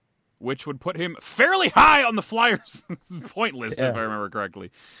 which would put him fairly high on the Flyers point list, if I remember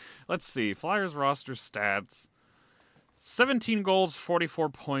correctly. Let's see. Flyers roster stats. 17 goals, 44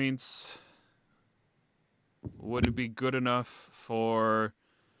 points. Would it be good enough for...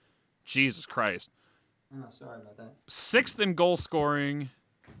 Jesus Christ. Oh, sorry about that. 6th in goal scoring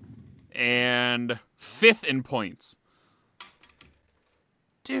and 5th in points.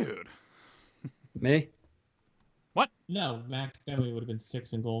 Dude. Me? What? No, Max Domi would have been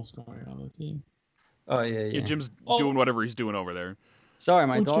 6th in goal scoring on the team. Oh, yeah. Jim's doing whatever he's doing over there. Sorry,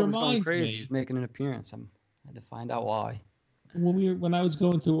 my dog was going crazy. He's making an appearance. I had to find out why. When I was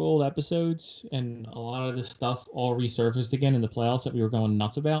going through old episodes and a lot of this stuff all resurfaced again in the playoffs that we were going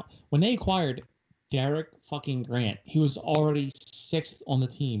nuts about, when they acquired Derek fucking Grant, he was already 6th on the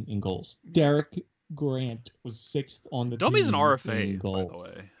team in goals. Derek Grant was 6th on the Domi's team. Domi's an RFA, in goals. by the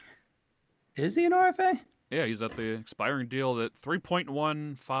way. Is he an RFA? Yeah, he's at the expiring deal at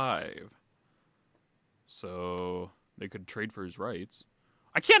 3.15. So they could trade for his rights.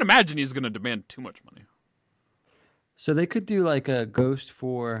 I can't imagine he's going to demand too much money. So they could do like a ghost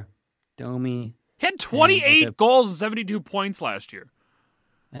for Domi, He had 28 goals and 72 points last year.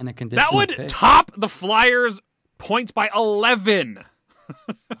 and a conditional That would pick. top the Flyers' points by 11.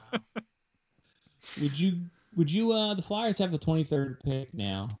 Would you the Flyers have the 23rd pick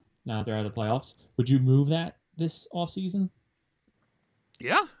now that they're out of the playoffs? Would you move that this offseason?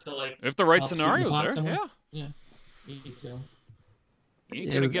 Yeah. To like If the right help sweeten scenario's pot there, somewhere? yeah. Yeah. Me too. You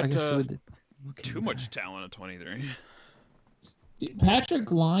ain't going to I guess it get would- too much talent at 23.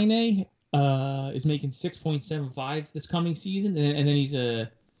 Patrick Laine is making 6.75 this coming season, and then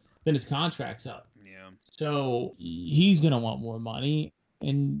then his contract's up. Yeah. So he's gonna want more money,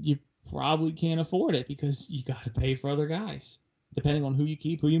 and you probably can't afford it because you got to pay for other guys, depending on who you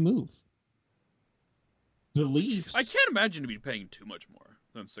keep, who you move. The Leafs. I can't imagine to be paying too much more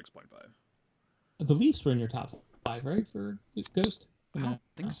than 6.5. The Leafs were in your top 5, right, for Ghost? I don't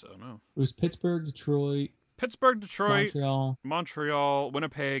think so, no. It was Pittsburgh, Detroit, Pittsburgh, Detroit, Montreal.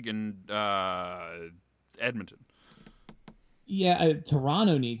 Winnipeg, and Edmonton. Yeah,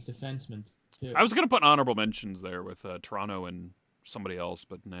 Toronto needs defensemen too. I was going to put honorable mentions there with Toronto and somebody else,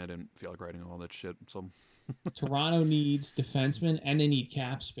 but I didn't feel like writing all that shit. So Toronto needs defensemen, and they need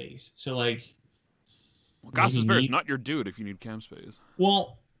cap space. So, like... Well, Gostisbehere is not your dude if you need cap space.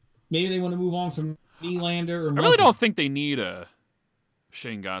 Well, maybe they want to move on from Nylander or I really don't think they need a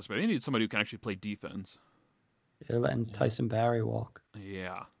Shane Gostisbehere. They need somebody who can actually play defense. They're letting Tyson Barrie walk.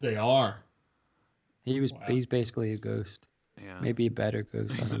 Yeah. They are. He's basically a ghost. Yeah. Maybe a better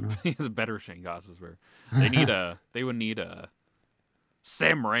ghost. I don't know. He's a better Shane Gostisbehere. They would need a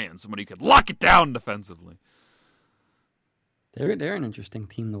Sam Moran, somebody who could lock it down defensively. They're an interesting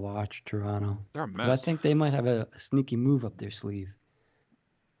team to watch, Toronto. They're a 'Cause mess. I think they might have a sneaky move up their sleeve.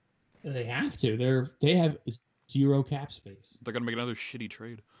 They have to. They have 0 cap space. They're going to make another shitty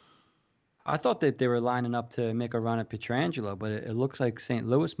trade. I thought that they were lining up to make a run at Pietrangelo, but it looks like St.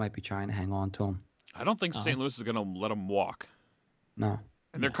 Louis might be trying to hang on to him. I don't think St. Louis is going to let him walk. No.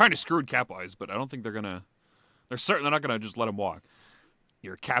 And they're kind of screwed cap-wise, but I don't think they're going to... They're not going to just let him walk.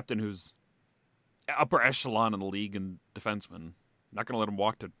 You're a captain who's upper echelon in the league and defenseman. Not going to let him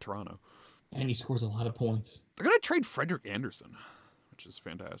walk to Toronto. And he scores a lot of points. They're going to trade Frederik Anderson, which is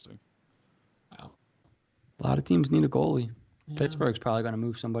fantastic. Wow. A lot of teams need a goalie. Yeah. Pittsburgh's probably going to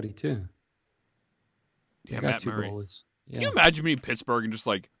move somebody too. Yeah, They got Matt 2 Murray. goalies. Yeah. Can you imagine me in Pittsburgh and just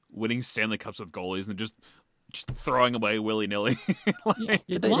like winning Stanley Cups with goalies and just throwing away willy-nilly? Like,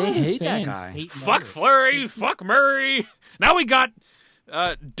 Yeah, A they lot of hate that fans guy. hate fuck Murray. Fleury, fuck Murray. Now we got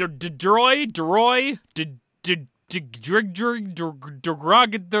Deroy,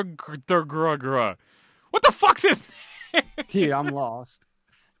 what the fuck's his name? Dude, I'm lost.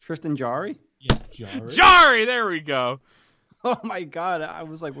 Tristan Jarry? Yeah, Jarry. Jari, there we go. Oh my god, I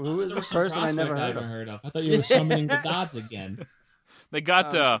was like, who is There this was some person I never prospect heard of? I thought you were summoning the gods again. They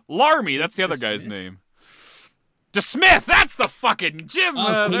got Larmy, that's the other guy's name. DeSmith, that's the fucking Jim.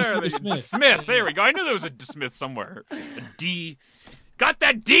 Casey There, DeSmith. DeSmith, there we go. I knew there was a DeSmith somewhere. A D. Got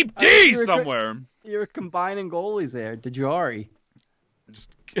that deep I knew D you were somewhere. You were combining goalies there. Dejari.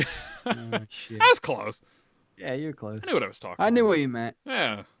 Just, Oh, shit. I was close. Yeah, you're close. I knew what I was talking I knew about. what you meant.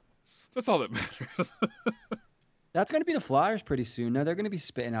 Yeah. That's all that matters. That's going to be the Flyers pretty soon. No, they're going to be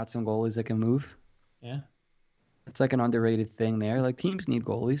spitting out some goalies that can move. Yeah. It's like an underrated thing there. Like, teams need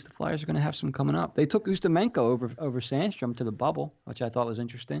goalies. The Flyers are going to have some coming up. They took Ustamenko over Sandstrom to the bubble, which I thought was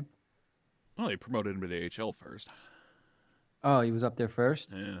interesting. Well, they promoted him to the AHL first. Oh, he was up there first?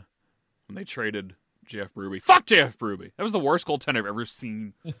 Yeah. When they traded Jeff Bruby. Fuck Jeff Bruby. That was the worst goaltender I've ever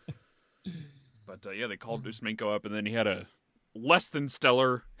seen. But, yeah, they called Usmenko up, and then he had a less than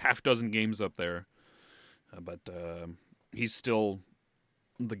stellar half dozen games up there. But he's still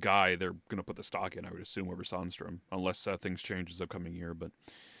the guy they're going to put the stock in, I would assume, over Sandstrom, unless things change this upcoming year. But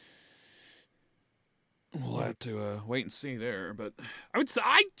we'll have to wait and see there. But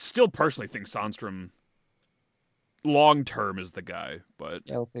I still personally think Sandstrom long term is the guy. But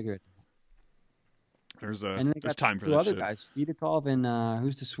Yeah, we'll figure it. there's And they there's got time for 2 that other shit. guys. Fedotov and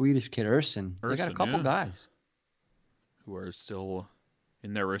who's the Swedish kid? Urson. They got a Urson, couple yeah. guys. Who are still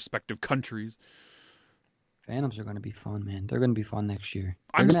in their respective countries. Phantoms are going to be fun, man. They're going to be fun next year.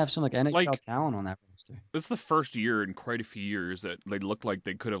 They're I'm going to s- have some like NHL like- talent on that roster. It's the first year in quite a few years that they looked like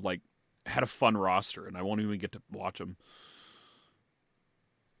they could have like had a fun roster, and I won't even get to watch them.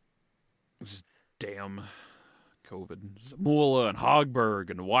 This is damn COVID. Mula and Hogberg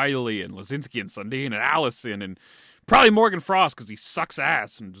and Wiley and Lazinski and Sundin and Allison and probably Morgan Frost because he sucks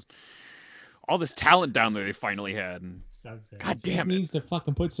ass and just all this talent down there they finally had. And God He damn it. needs to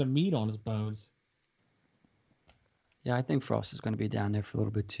fucking put some meat on his bones. Yeah, I think Frost is going to be down there for a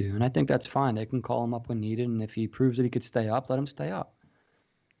little bit too, and I think that's fine. They can call him up when needed, and if he proves that he could stay up, let him stay up.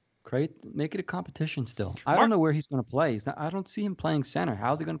 Make it a competition still. I don't know where he's going to play. I don't see him playing center.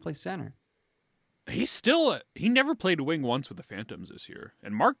 How's he going to play center? He never played wing once with the Phantoms this year.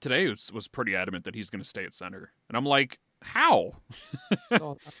 And Mark today was pretty adamant that he's going to stay at center. And I'm like, how?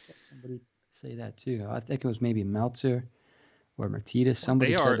 Saw somebody say that too. I think it was maybe Meltzer or Martinez.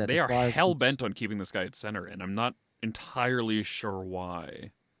 Somebody said that they are hell bent on keeping this guy at center, and I'm not entirely sure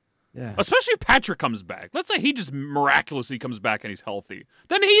why. Yeah. Especially if Patrick comes back. Let's say he just miraculously comes back and he's healthy.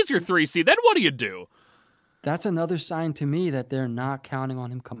 Then he's your 3C. Then what do you do? That's another sign to me that they're not counting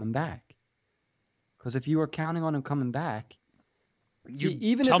on him coming back. Because if you were counting on him coming back,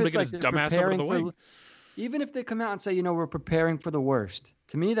 even if it's like they're preparing for, even if they come out and say, we're preparing for the worst,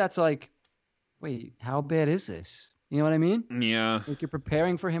 to me that's like, wait, how bad is this? You know what I mean? Yeah. Like you're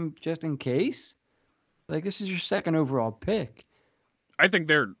preparing for him just in case. Like this is your second overall pick. I think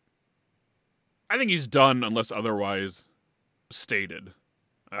he's done unless otherwise stated.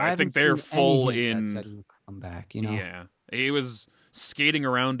 I think they're full in. That said he would come back. Yeah, he was skating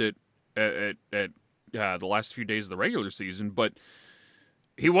around it at the last few days of the regular season, but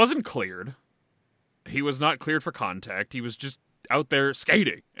he wasn't cleared. He was not cleared for contact. He was just out there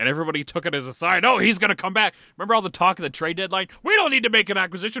skating, and everybody took it as a sign. Oh, he's going to come back. Remember all the talk of the trade deadline? We don't need to make an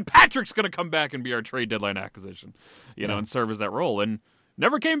acquisition. Patrick's going to come back and be our trade deadline acquisition, and serve as that role. And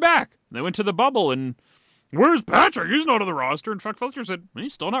never came back. They went to the bubble, and where's Patrick? He's not on the roster. And Chuck Fletcher said,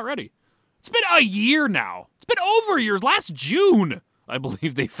 he's still not ready. It's been a year now. It's been over a year. Last June, I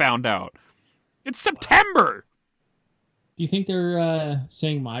believe they found out. It's September. Do you think they're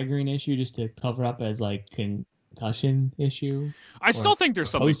saying migraine issue just to cover up as like concussion issue? I still think there's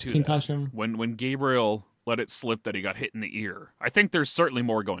something to concussion. That. When Gabriel let it slip that he got hit in the ear, I think there's certainly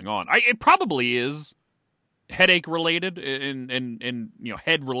more going on. It probably is headache related and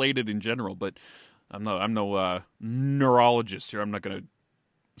head related in general, but I'm no neurologist here. I'm not going to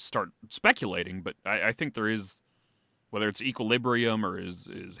start speculating, but I think there is. Whether it's equilibrium or his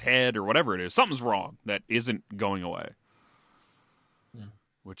head or whatever it is, something's wrong that isn't going away. Yeah.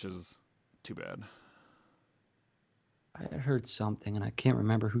 Which is too bad. I had heard something, and I can't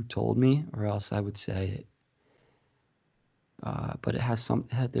remember who told me, or else I would say it. But it has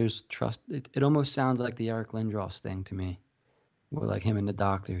there's trust. It almost sounds like the Eric Lindros thing to me, or like him and the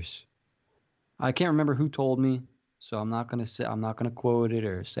doctors. I can't remember who told me, so I'm not gonna quote it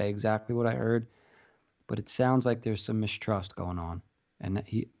or say exactly what I heard. But it sounds like there's some mistrust going on, and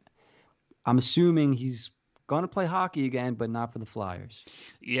I'm assuming he's going to play hockey again, but not for the Flyers.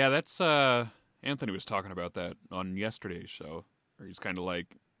 Yeah, that's Anthony was talking about that on yesterday's show, where he's kind of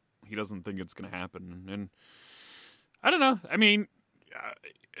like he doesn't think it's going to happen, and I don't know. I mean,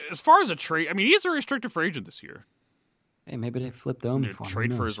 as far as a trade, I mean, he's a restricted free agent this year. Hey, maybe they flipped him.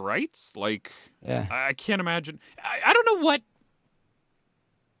 Trade for his rights? Like, yeah, I can't imagine. I don't know what.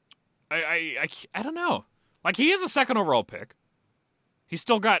 I don't know. Like, he is a second overall pick. He's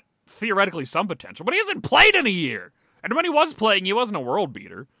still got, theoretically, some potential, but he hasn't played in a year. And when he was playing, he wasn't a world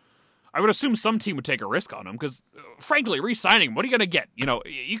beater. I would assume some team would take a risk on him, because, frankly, re-signing him, what are you going to get?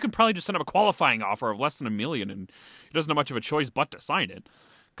 You can probably just send him a qualifying offer of less than $1 million, and he doesn't have much of a choice but to sign it,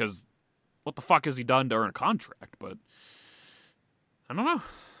 because what the fuck has he done to earn a contract? But I don't know.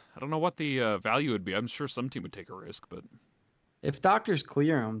 I don't know what the value would be. I'm sure some team would take a risk, but... If doctors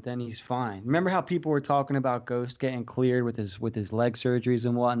clear him, then he's fine. Remember how people were talking about Ghost getting cleared with his leg surgeries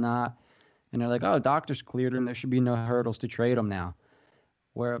and whatnot? And they're like, oh, doctors cleared him. There should be no hurdles to trade him now.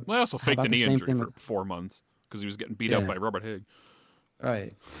 Well, I also faked a knee injury for 4 months because he was getting beat up by Robert Higg.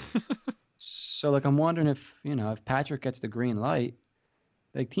 Right. So, like, I'm wondering if Patrick gets the green light,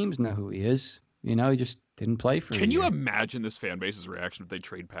 like, teams know who he is. He just didn't play for Can you imagine this fan base's reaction if they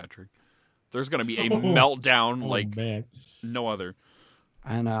trade Patrick? There's going to be a meltdown like no other.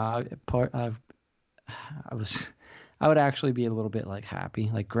 And I would actually be a little bit like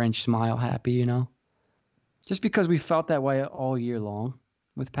happy, like Grinch smile happy, just because we felt that way all year long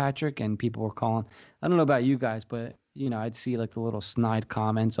with Patrick, and people were calling. I don't know about you guys, but I'd see like the little snide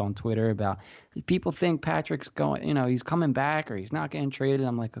comments on Twitter about people think Patrick's going, he's coming back or he's not getting traded.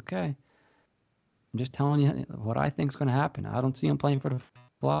 I'm like, okay, I'm just telling you what I think's going to happen. I don't see him playing for the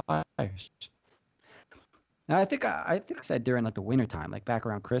Flyers. And I think I said during like the wintertime, like back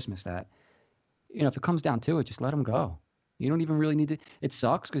around Christmas, that if it comes down to it, just let him go. You don't even really need to. It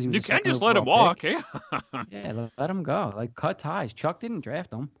sucks because you can just let him walk. Yeah, yeah, let him go. Like cut ties. Chuck didn't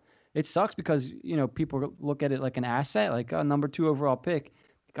draft him. It sucks because people look at it like an asset, like a number 2 overall pick.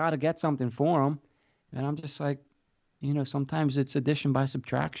 Got to get something for him, and I'm just like, sometimes it's addition by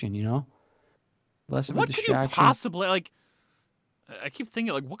subtraction. Less of a distraction. What could you possibly like? I keep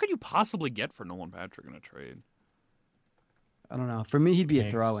thinking, like, what could you possibly get for Nolan Patrick in a trade? I don't know. For me, he'd be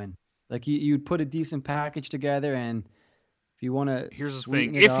a throw-in. Like you'd put a decent package together, and if you want to, Here's the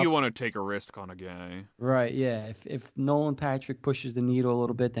sweeten thing: it if up, you want to take a risk on a guy, right? Yeah. If Nolan Patrick pushes the needle a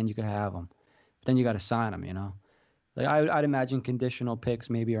little bit, then you could have him. But then you got to sign him. Like I'd imagine conditional picks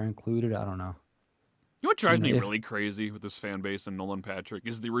maybe are included. I don't know. you know what drives me if- really crazy with this fan base and Nolan Patrick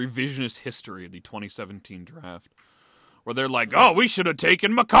is the revisionist history of the 2017 draft, where they're like, "Oh, we should have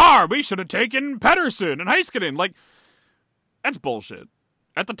taken Makar, we should have taken Pedersen and Heiskanen." Like, that's bullshit.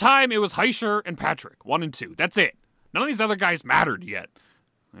 At the time, it was Heischer and Patrick, 1 and 2. That's it. None of these other guys mattered yet.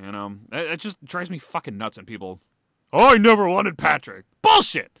 It just drives me fucking nuts. And people, "Oh, I never wanted Patrick."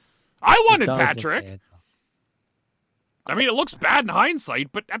 Bullshit. I wanted It does look Patrick. bad. I mean, it looks bad in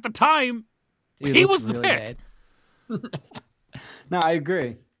hindsight, but at the time, Dude, he it was looks the really pick. bad. No, I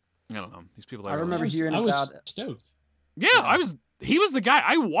agree. I don't know. These people. I remember hearing I was about. stoked. Yeah, he was the guy.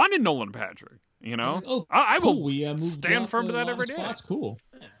 I wanted Nolan Patrick. I was like, oh, I cool. will We moved stand up firm to a that lot every of day. spots. Cool.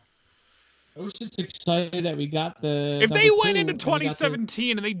 Yeah. I was just excited that we got the. If they number went 2 into and we got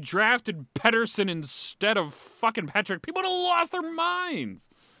 2017 and they drafted Pedersen instead of fucking Patrick, people would have lost their minds.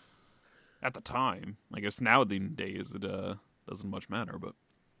 At the time, I guess nowadays it doesn't much matter, but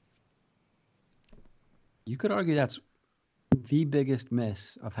You could argue that's the biggest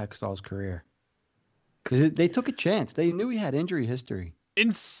miss of Hextall's career. Because they took a chance. They knew he had injury history.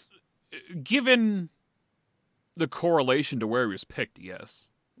 Given the correlation to where he was picked, yes.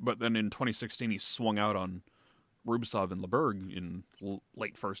 But then in 2016, he swung out on Rubtsov and LeBerg in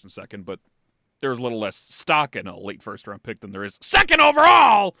late first and second, but there's a little less stock in a late first round pick than there is second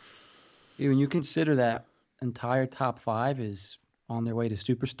overall. When you consider that entire top 5 is on their way to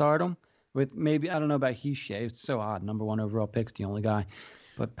superstardom, with maybe, I don't know about Hischier. It's so odd. Number 1 overall pick's the only guy.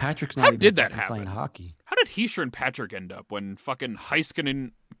 But Patrick's not How even did that fucking playing happen? hockey. How did Hischier and Patrick end up when fucking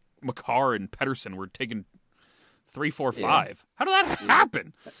Heiskanen, Makar, and Pedersen were taken 3, 4, 5? How did that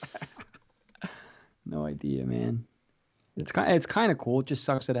happen? No idea, man. It's kind of cool. It just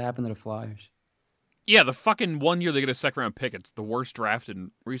sucks that it happened to the Flyers. Yeah, the fucking 1 year they get a second round pick. It's the worst draft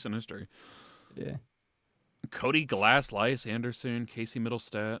in recent history. Yeah. Cody Glass, Elias Anderson, Casey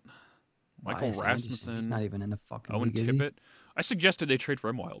Middlestat, Michael Elias Anderson, Rasmussen, he's not even in the fucking Owen league, is he? Tippett. I suggested they trade for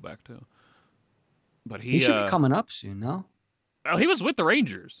him a while back too, but He should be coming up soon, no? well, he was with the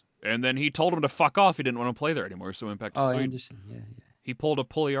Rangers, and then he told him to fuck off. He didn't want to play there anymore, so he went back to Oh, Sweden. Anderson. Yeah. He pulled a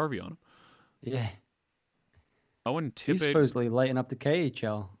Puljujärvi on him. Yeah. Owen He's Tippett, supposedly lighting up the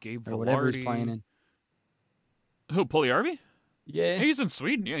KHL. Gabe Or whatever he's Velarde. playing in. Who, Puljujärvi? Yeah. He's in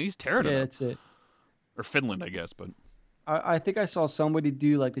Sweden. Yeah, he's tearing Yeah, it up. that's it. Or Finland, I guess. But I think I saw somebody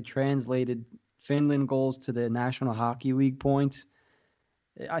do like the translated Finland goals to the National Hockey League points.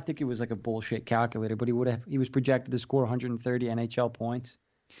 I think it was like a bullshit calculator, but he was projected to score 130 NHL points.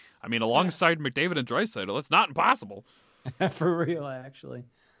 I mean, alongside McDavid and Draisaitl, that's not impossible. For real, actually.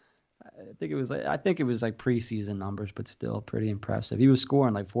 I think it was like preseason numbers, but still pretty impressive. He was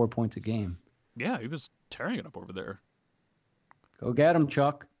scoring like 4 points a game. Yeah, he was tearing it up over there. Go get him,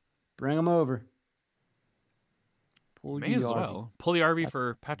 Chuck. Bring him over. May as well. Puljujärvi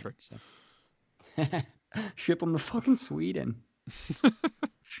for Patrick. Ship him to fucking Sweden.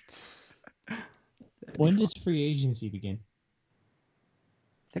 When does free agency begin?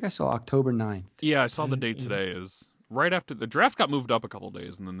 I think I saw October 9th. Yeah, I saw the date today. Is right after the draft got moved up a couple of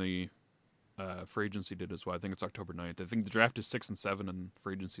days, and then the free agency did as well. I think it's October 9th. I think the draft is 6 and 7, and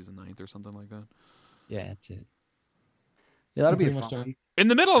free agency's the 9th or something like that. Yeah, that's it. Yeah, that'll be a Pretty much fun done. week. In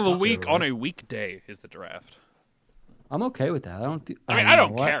the middle of the October, week, right? on a weekday, is the draft. I'm okay with that. I I mean, you I know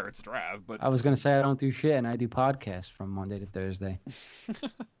don't what? care. It's draft, but I was gonna say I don't do shit, and I do podcasts from Monday to Thursday.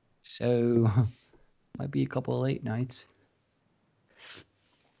 So might be a couple of late nights,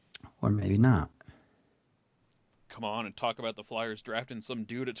 or maybe not. come on and talk about the Flyers drafting some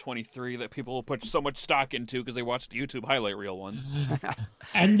dude at 23 that people will put so much stock into because they watched YouTube highlight reel ones.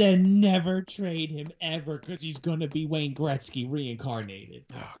 And then never trade him ever because he's going to be Wayne Gretzky reincarnated.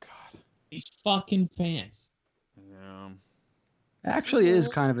 Oh God. These fucking fans. Yeah. Actually, it is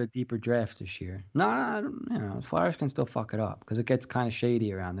kind of a deeper draft this year. No, you know, Flyers can still fuck it up because it gets kind of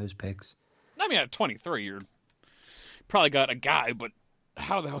shady around those picks. I mean, at 23, you're probably got a guy, but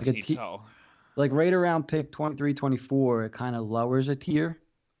how the hell Like can a you te- tell? Like right around pick 23, 24, it kind of lowers a tier.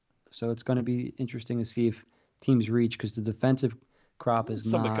 So it's going to be interesting to see if teams reach because the defensive crop is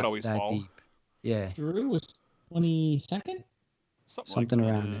Somebody not could always that fall. deep. Yeah, Drew was 22nd? something like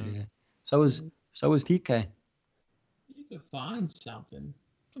around that. there. Yeah. So was TK. You could find something.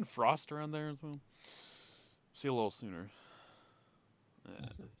 Isn't Frost around there as well? See a little sooner.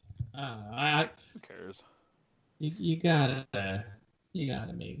 Who cares? You gotta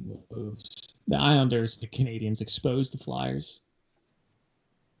make moves. The Islanders, the Canadians exposed the Flyers.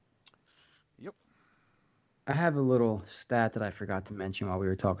 I have a little stat that I forgot to mention while we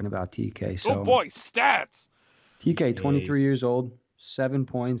were talking about TK. So Oh boy, stats! TK, 23 years Yes. old, 7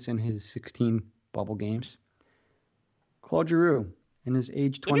 points in his 16 bubble games. Claude Giroux in his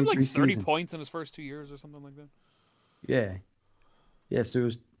age Didn't he have 23 like 30 season. points in his first 2 years or something like that? Yeah. Yes, it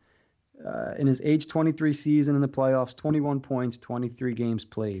was in his age 23 season in the playoffs, 21 points, 23 games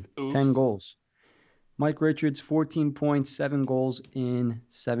played, Oops. 10 goals. Mike Richards, 14 points, 7 goals in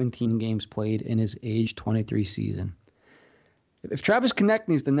 17 games played in his age 23 season. If Travis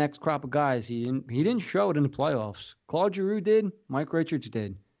Konechny's the next crop of guys, he didn't show it in the playoffs. Claude Giroux did, Mike Richards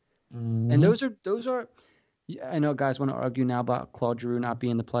did. Mhm. And those are I know guys want to argue now about Claude Giroux not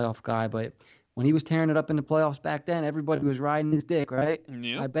being the playoff guy, but when he was tearing it up in the playoffs back then, everybody was riding his dick, right?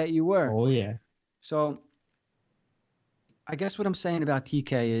 Yep. I bet you were. Oh yeah. So I guess what I'm saying about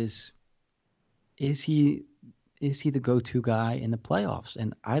TK is he the go-to guy in the playoffs?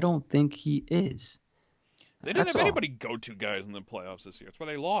 And I don't think he is. They didn't That's have all. anybody go-to guys in the playoffs this year. That's why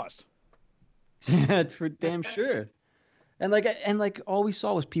they lost. That's for damn sure. And like all we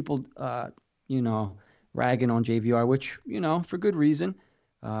saw was people ragging on JVR, which, for good reason.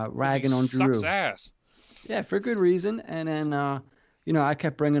 'Cause Ragging he on sucks Giroux. ass. Yeah, for good reason. And then I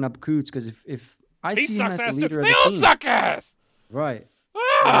kept bringing up Coots because if I He see him sucks as the ass too. leader of They the all team, suck ass. right?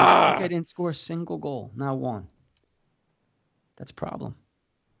 Ah! TK didn't score a single goal, not one. That's a problem.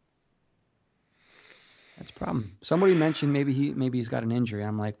 That's a problem. Somebody mentioned maybe he's got an injury.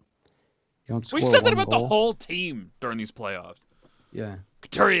 I'm like, you don't score We said that one about goal. the whole team during these playoffs. Yeah.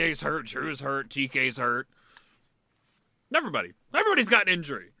 Couturier's hurt, Drew's hurt, TK's hurt. Everybody's got an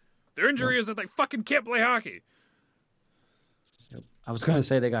injury. Their injury is that they fucking can't play hockey. Yep. I was gonna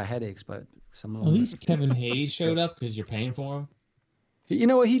say they got headaches, but some of At them. least Kevin Hayes showed up because you're paying for him. You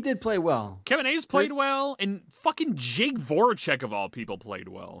know what? He did play well. Kevin Hayes played well, and fucking Jake Voracek, of all people, played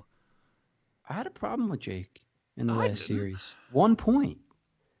well. I had a problem with Jake in the I last didn't. series. 1 point.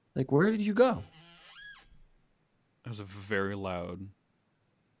 Like, where did you go? That was a very loud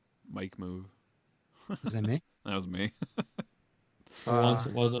mic move. Was that me? That was me. For once,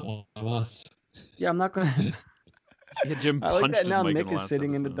 it wasn't one of us. Yeah, I'm not gonna. Yeah, Jim I punched like that his now. mic Nick in the is last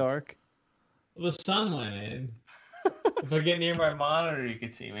sitting in the episode. dark. The sun went in. If I get near my monitor, you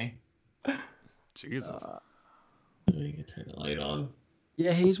can see me. Jesus. You can turn the light on.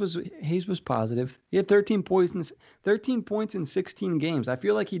 Yeah, Hayes was positive. He had 13 points in 16 games. I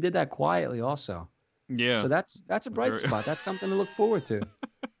feel like he did that quietly also. Yeah. So that's a bright Very- spot. That's something to look forward to.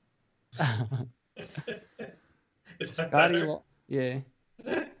 Is that Scotty, better? yeah,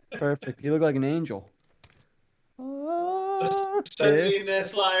 perfect. You look like an angel. Send Yeah. me in that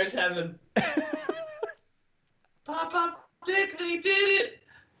Flyers heaven. Pop, Dick, they did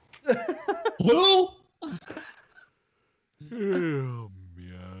it. Who? Oh,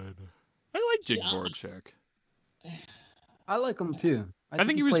 man. I like Jake Yeah. Voracek. I like him too. I think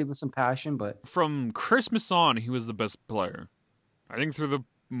think he he was- played with some passion, but From Christmas on, he was the best player. I think through the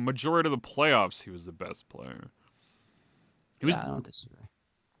majority of the playoffs, he was the best player. He was I don't disagree.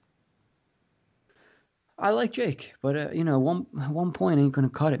 I like Jake, but one point ain't gonna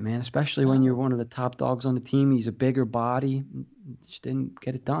cut it, man. Especially when you're one of the top dogs on the team. He's a bigger body. Just didn't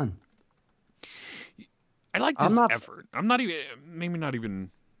get it done. I liked I'm his not- effort. I'm not even, maybe not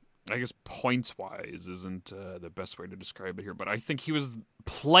even, I guess points wise isn't the best way to describe it here, but I think he was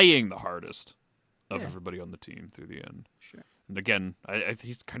playing the hardest of Yeah. everybody on the team through the end. Sure. And again, I think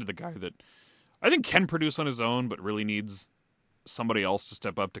he's kind of the guy that I think can produce on his own, but really needs somebody else to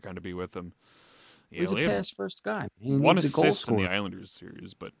step up to kind of be with him. Yeah, He's a he had pass first guy. He one needs a goal assist in the scorer. Islanders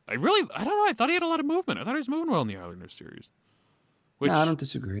series, but I don't know. I thought he had a lot of movement. I thought he was moving well in the Islanders series. Which No, I don't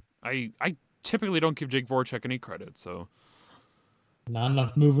disagree. I typically don't give Jake Voracek any credit, so Not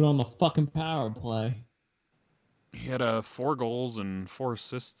enough moving on the fucking power play. he had 4 goals and 4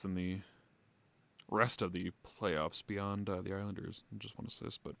 assists in the rest of the playoffs beyond the Islanders. Just 1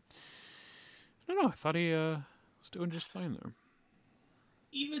 assist, but I don't know. I thought he was doing just fine there.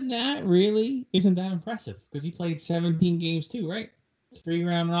 Even that really isn't that impressive because he played 17 games too, right?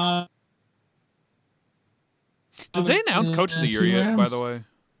 3-round robin. Did they announce Coach of the Year 2 yet, by rounds? the way? Can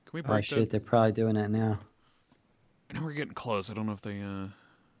we Oh break shit, that? they're probably doing that now. I know we're getting close. I don't know if they...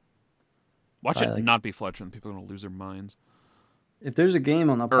 Watch Probably it like- not be Fletcher, and people are going to lose their minds. If there's a game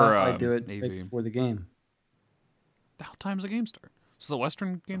on, they'll probably do it Navy. right before the game. What time's the game start? Is it the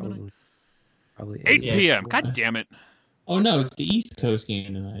Western game tonight? Probably 8 Yeah, p.m. it's God West. damn it. Oh no, it's the East Coast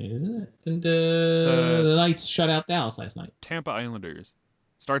game tonight, isn't it? And the Knights shut out Dallas last night. Tampa Islanders.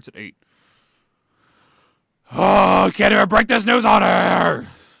 Starts at 8. Oh, can't even break this news on air!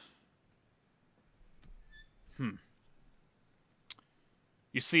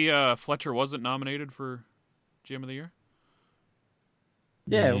 You see, Fletcher wasn't nominated for GM of the year?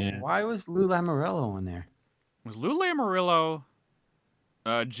 Yeah. Why was Lou Lamoriello on there? It was Lou Lamoriello,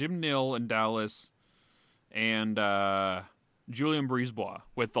 Jim Nill in Dallas, and Julian Brisebois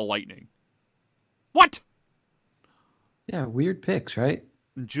with the Lightning. What? Yeah, weird picks, right?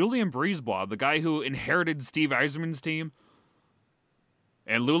 Julian Brisebois, the guy who inherited Steve Yzerman's team,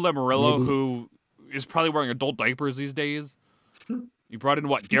 and Lou Lamoriello, who is probably wearing adult diapers these days. You brought in,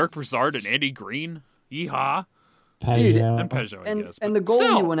 what, Derek Brassard and Andy Green? Yeehaw. Peugeot. And Peugeot, I guess. And the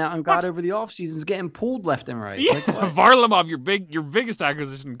goalie you went out and got over the offseason is getting pulled left and right. Yeah, Like, what? Varlamov, your biggest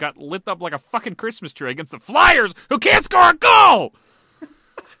acquisition, got lit up like a fucking Christmas tree against the Flyers, who can't score a goal!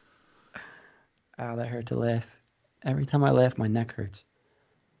 Oh, that hurt to laugh. Every time I laugh, my neck hurts.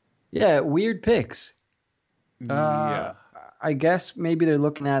 Yeah, weird picks. Yeah. I guess maybe they're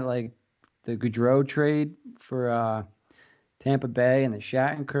looking at like the Gaudreau trade for Tampa Bay and the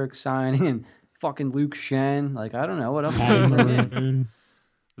Shattenkirk signing and fucking Luke Shen. Like, I don't know what else.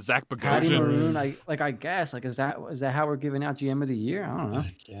 Zach Patty Bogosian. Maroon. I guess. Like, is that how we're giving out GM of the year? I don't know.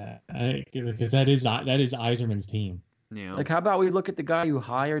 Yeah, because that is Yzerman's team. Yeah. Like, how about we look at the guy who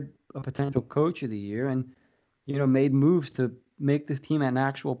hired a potential coach of the year and, made moves to make this team an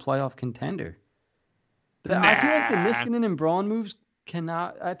actual playoff contender. I feel like the Niskanen and Braun moves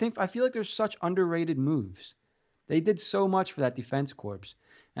cannot. I feel like there's such underrated moves. They did so much for that defense corps.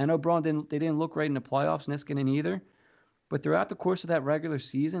 And I know Braun didn't look right in the playoffs, Niskanen either. But throughout the course of that regular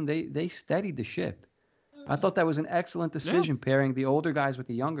season, they steadied the ship. I thought that was an excellent decision, pairing the older guys with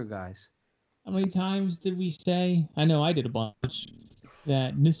the younger guys. How many times did we say, I know I did a bunch,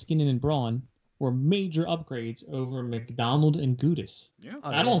 that Niskanen and Braun were major upgrades over McDonald and Gudis? Yeah.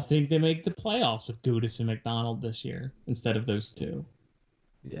 I don't think they make the playoffs with Gudis and McDonald this year instead of those two.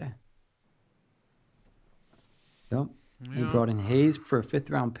 Yeah. Yep. He brought in Hayes for a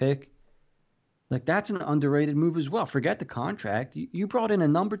 5th-round pick. Like, that's an underrated move as well. Forget the contract. You brought in a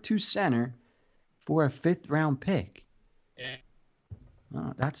number 2 center for a 5th-round pick. Yeah.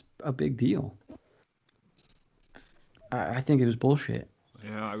 That's a big deal. I think it was bullshit.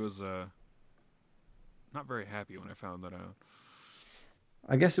 Yeah, I was not very happy when I found that out.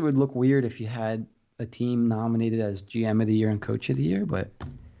 I guess it would look weird if you had a team nominated as GM of the year and Coach of the year, but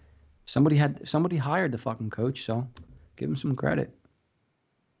somebody hired the fucking coach, so give him some credit.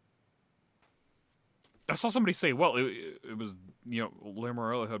 I saw somebody say, well, it was,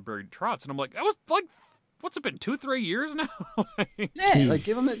 Lamoriello had buried Trotz, and I'm like, that was like, what's it been, 2-3 years now?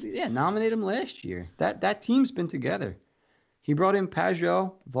 Give him nominate him last year. That team's been together. He brought in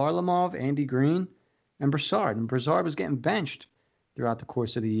Peugeot, Varlamov, Andy Green, and Brassard. And Brassard was getting benched throughout the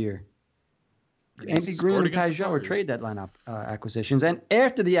course of the year. Andy Green and Peugeot were trade deadline acquisitions. And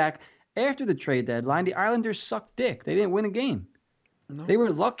after the trade deadline, the Islanders sucked dick. They didn't win a game. No. They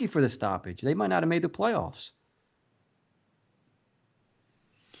were lucky for the stoppage. They might not have made the playoffs.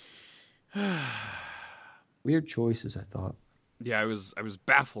 Weird choices, I thought. Yeah, I was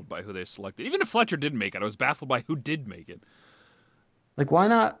baffled by who they selected. Even if Fletcher didn't make it, I was baffled by who did make it. Like, why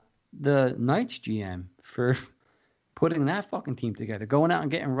not the Knights GM for putting that fucking team together? Going out and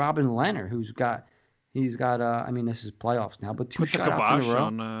getting Robin Leonard, this is playoffs now, but 2 shutouts in a row.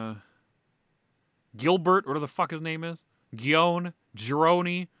 On Gilbert, whatever the fuck his name is. Guion,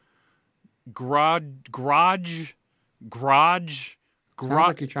 Gironi, Garage. Sounds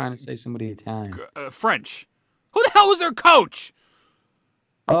like you're trying to say somebody Italian. French. Who the hell was their coach?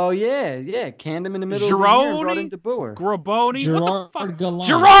 Oh, yeah. Canned him in the middle of the year and brought him to Boer. Graboni? Gerard Gallant.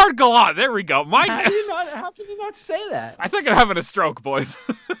 Gerard Gallant. There we go. How can you not say that? I think I'm having a stroke, boys.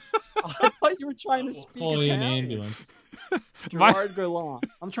 I thought you were trying to speak Italian. An ambulance. Gerard Gallant.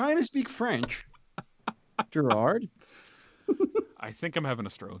 I'm trying to speak French. Gerard? I think I'm having a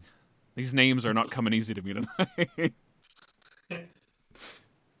stroke. These names are not coming easy to me tonight.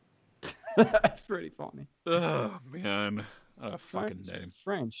 That's pretty funny. Oh, man. What a fucking name.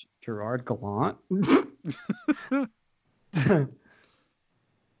 French. Gerard Gallant. That's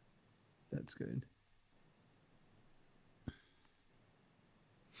good.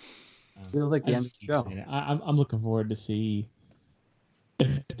 Feels like the end of the show. I'm looking forward to see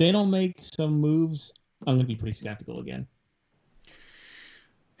if they don't make some moves. I'm going to be pretty skeptical again.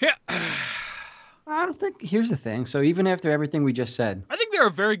 Yeah. I don't think. Here's the thing. So even after everything we just said, I think they're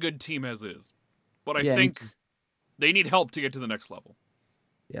a very good team as is, but I think they need help to get to the next level.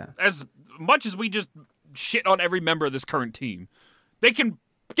 Yeah. As much as we just shit on every member of this current team, they can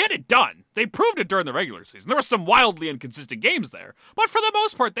get it done. They proved it during the regular season. There were some wildly inconsistent games there, but for the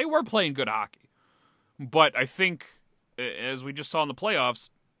most part, they were playing good hockey. But I think, as we just saw in the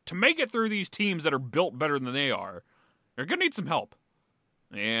playoffs, to make it through these teams that are built better than they are, they're going to need some help.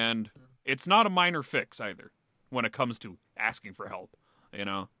 And it's not a minor fix either. when it comes to asking for help. You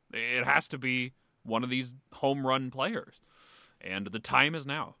know, it has to be one of these home run players. And the time is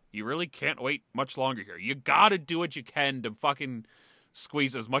now. You really can't wait much longer here. You gotta do what you can to fucking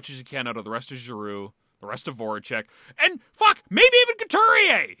squeeze as much as you can out of the rest of Giroux, the rest of Voracek, and fuck, maybe even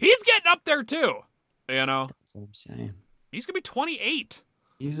Couturier. He's getting up there too. You know? That's what I'm saying. He's gonna be 28.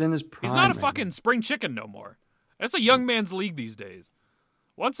 He's in his prime. He's not a right fucking spring chicken no more. That's a young man's league these days.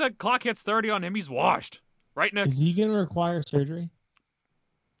 Once that clock hits 30 on him, he's washed. Right, Nick? Is he going to require surgery?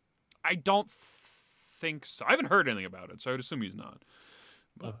 I don't think so. I haven't heard anything about it, so I would assume he's not.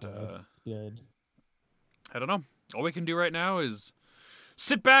 But That's good. I don't know. All we can do right now is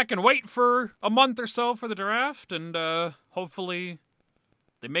sit back and wait for a month or so for the draft, and hopefully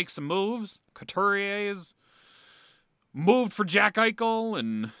they make some moves. Couturier is moved for Jack Eichel,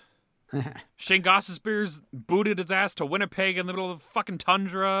 and Shane Gostisbehere's booted his ass to Winnipeg in the middle of the fucking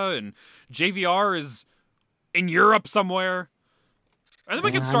tundra, and JVR is in Europe somewhere. And then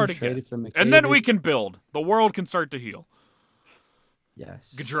we can start again. And then we can build. The world can start to heal.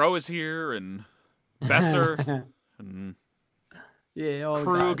 Yes. Gaudreau is here, and Boeser, and yeah, all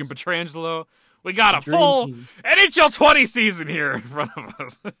Krug, guys. and Pietrangelo. We got a Dream full team. NHL 20 season here in front of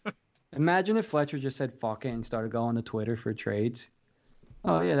us. Imagine if Fletcher just said fuck it and started going to Twitter for trades.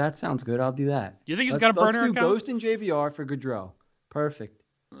 Oh, yeah, that sounds good. I'll do that. You think he's got a burner Let's do account? Ghost and JVR for Gaudreau. Perfect.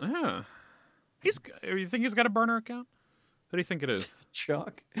 Yeah. You think he's got a burner account? Who do you think it is?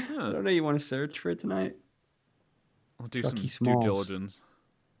 Chuck. I Huh. don't know. You want to search for it tonight? We'll do Chucky some due Smalls. diligence.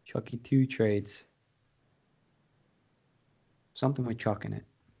 Chucky 2 trades. Something with Chuck in it.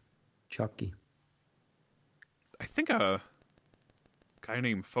 Chucky. I think a guy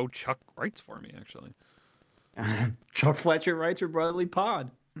named Faux Chuck writes for me, actually. Chuck Fletcher writes for Brotherly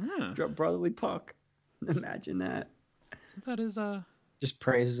Pod. Yeah. Brotherly Puck. Imagine that. That is Just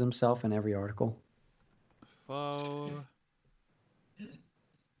praises himself in every article. Faux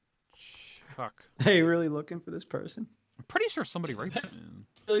Chuck. Hey, really looking for this person? I'm pretty sure somebody writes it.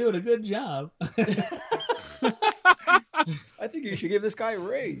 You're doing a good job. I think you should give this guy a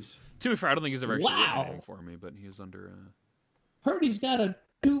raise. To be fair, I don't think he's ever actually written Wow. anything for me, but he's under... Heard he's got a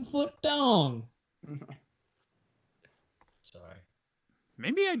 2-foot dong. Sorry.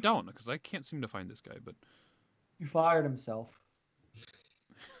 Maybe I don't, because I can't seem to find this guy, but... He fired himself.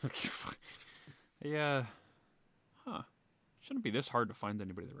 Yeah. Huh. Shouldn't be this hard to find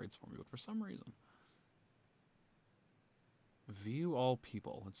anybody that writes for me, but for some reason. View all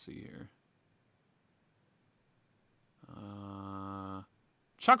people. Let's see here.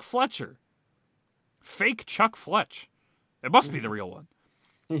 Chuck Fletcher. Fake Chuck Fletch. It must be the real one.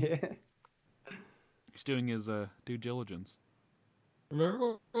 Yeah. He's doing his due diligence.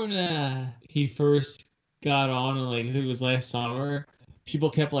 Remember when he first got on, and like it was last summer, people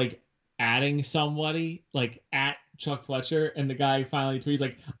kept like adding somebody like at Chuck Fletcher, and the guy finally tweets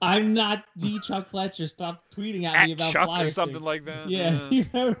like, "I'm not the Chuck Fletcher. Stop tweeting at me about Chuck Flyers or something things." like that. Yeah, you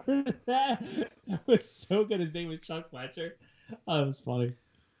remember that? That was so good. His name was Chuck Fletcher. Oh, that was funny.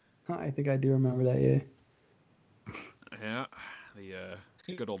 I think I do remember that, yeah. Yeah.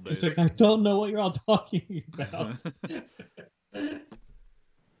 The good old days. It's like, I don't know what you're all talking about. Oh,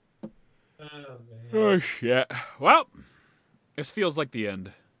 man. Oh, shit. Well, this feels like the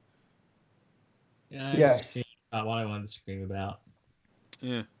end. Yeah, I Yes. screamed about what I wanted to scream about.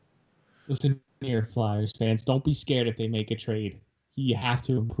 Yeah. Listen here, Flyers fans. Don't be scared if they make a trade. You have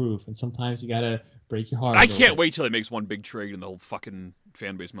to improve, and sometimes you gotta break your heart. I can't wait till he makes one big trade and the whole fucking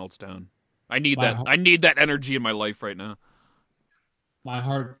fan base melts down. I need that. I need that energy in my life right now. My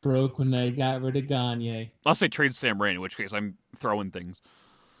heart broke when they got rid of Gagne. Unless they trade Sam Rain, in which case I'm throwing things.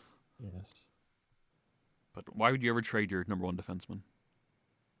 Yes. But why would you ever trade your number one defenseman?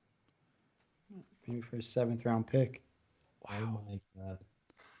 Maybe for a 7th round pick. Oh my god.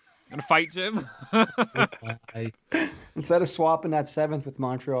 Gonna fight, Jim? Instead of swapping that 7th with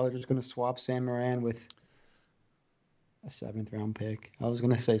Montreal, they're just going to swap Sam Morin with a 7th round pick. I was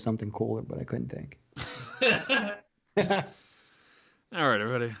going to say something cooler, but I couldn't think. All right,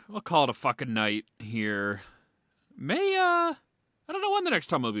 everybody. We'll call it a fucking night here. I don't know when the next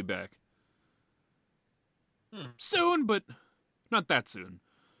time we'll be back. Soon, but not that soon.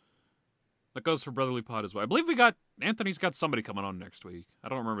 That goes for Brotherly Pod as well. I believe Anthony's got somebody coming on next week. I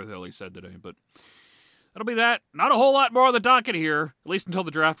don't remember the hell he said today, but that'll be that. Not a whole lot more on the docket here, at least until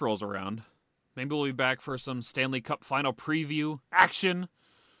the draft rolls around. Maybe we'll be back for some Stanley Cup final preview action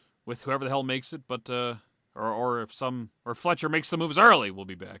with whoever the hell makes it, but or if Fletcher makes some moves early, we'll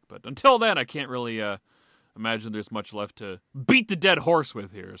be back. But until then, I can't really imagine there's much left to beat the dead horse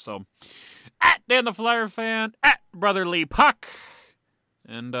with here. So, at Dan the Flyer fan, at Brotherly Puck,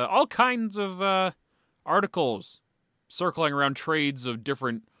 and all kinds of articles circling around trades of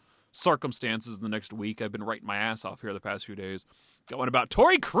different circumstances in the next week. I've been writing my ass off here the past few days. Got one about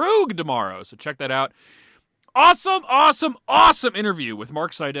Torrey Krug tomorrow, so check that out. Awesome interview with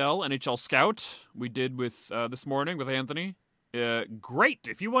Mark Seidel, NHL scout. We did with this morning with Anthony. Great.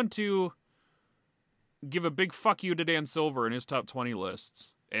 If you want to give a big fuck you to Dan Silver in his top 20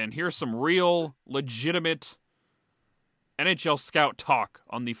 lists, and here's some real, legitimate NHL scout talk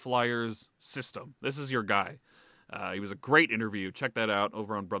on the Flyers system, this is your guy. He was a great interview. Check that out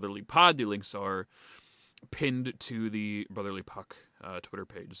over on Brotherly Pod. The links are pinned to the Brotherly Puck Twitter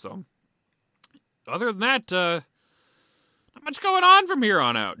page. So, other than that, not much going on from here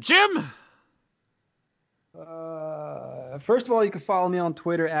on out. Jim? First of all, you can follow me on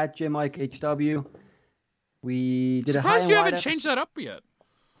Twitter at JimMikeHW. We did Surprised you haven't changed that up yet.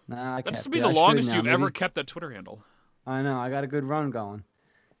 Nah, I can't. That's to be the longest you've ever kept that Twitter handle. I know. I got a good run going.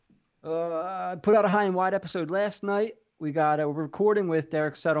 I put out a high and wide episode last night. We're recording with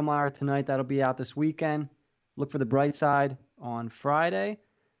Derek Settlemeyer tonight. That'll be out this weekend. Look for The Bright Side on Friday.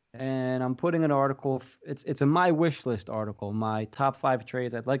 And I'm putting an article. It's a my wish list article. My top 5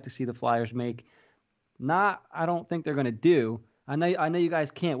 trades I'd like to see the Flyers make. I don't think they're going to do. I know you guys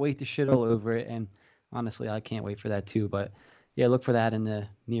can't wait to shit all over it. And honestly, I can't wait for that too. But yeah, look for that in the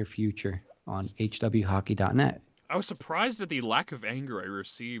near future on hwhockey.net. I was surprised at the lack of anger I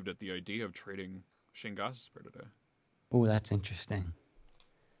received at the idea of trading Shane Gostisbehere today. Oh, that's interesting.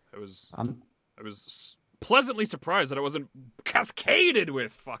 I was pleasantly surprised that I wasn't cascaded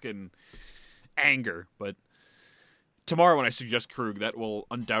with fucking anger. But tomorrow when I suggest Krug, that will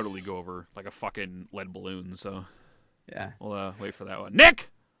undoubtedly go over like a fucking lead balloon. So yeah, we'll wait for that one. Nick!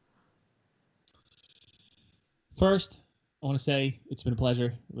 First, I want to say it's been a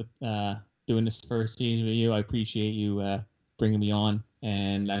pleasure with doing this first season with you. I appreciate you bringing me on,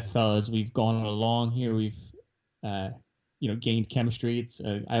 and I felt as we've gone along here, we've gained chemistry.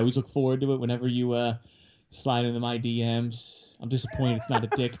 I always look forward to it whenever you slide into my DMs. I'm disappointed it's not a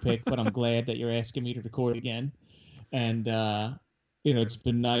dick pic, but I'm glad that you're asking me to record again. And it's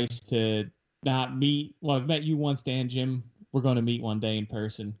been nice to not meet. Well, I've met you once, Dan, Jim. We're going to meet one day in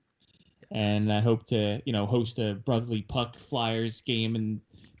person, and I hope to host a Brotherly Puck Flyers game and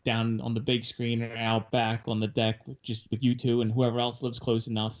down on the big screen or out back on the deck with you two and whoever else lives close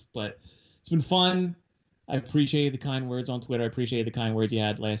enough. But it's been fun. I appreciate the kind words on Twitter. I appreciate the kind words you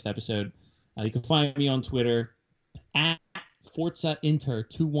had last episode. You can find me on Twitter at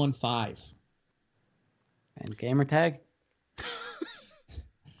ForzaInter215. And gamer tag?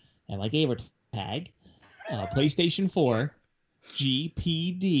 And my gamer tag, PlayStation 4,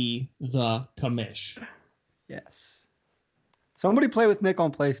 GPD the Commish. Yes. Somebody play with Nick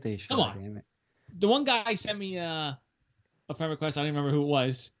on PlayStation. Come on. Damn it. The one guy sent me a friend request. I don't remember who it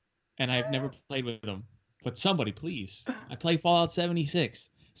was, and I've never played with him. But somebody, please. I play Fallout 76.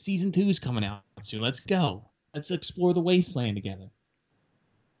 Season 2 is coming out soon. Let's go. Let's explore the wasteland together.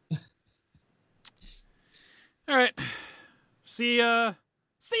 All right. See ya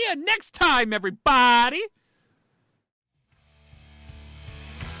next time, everybody.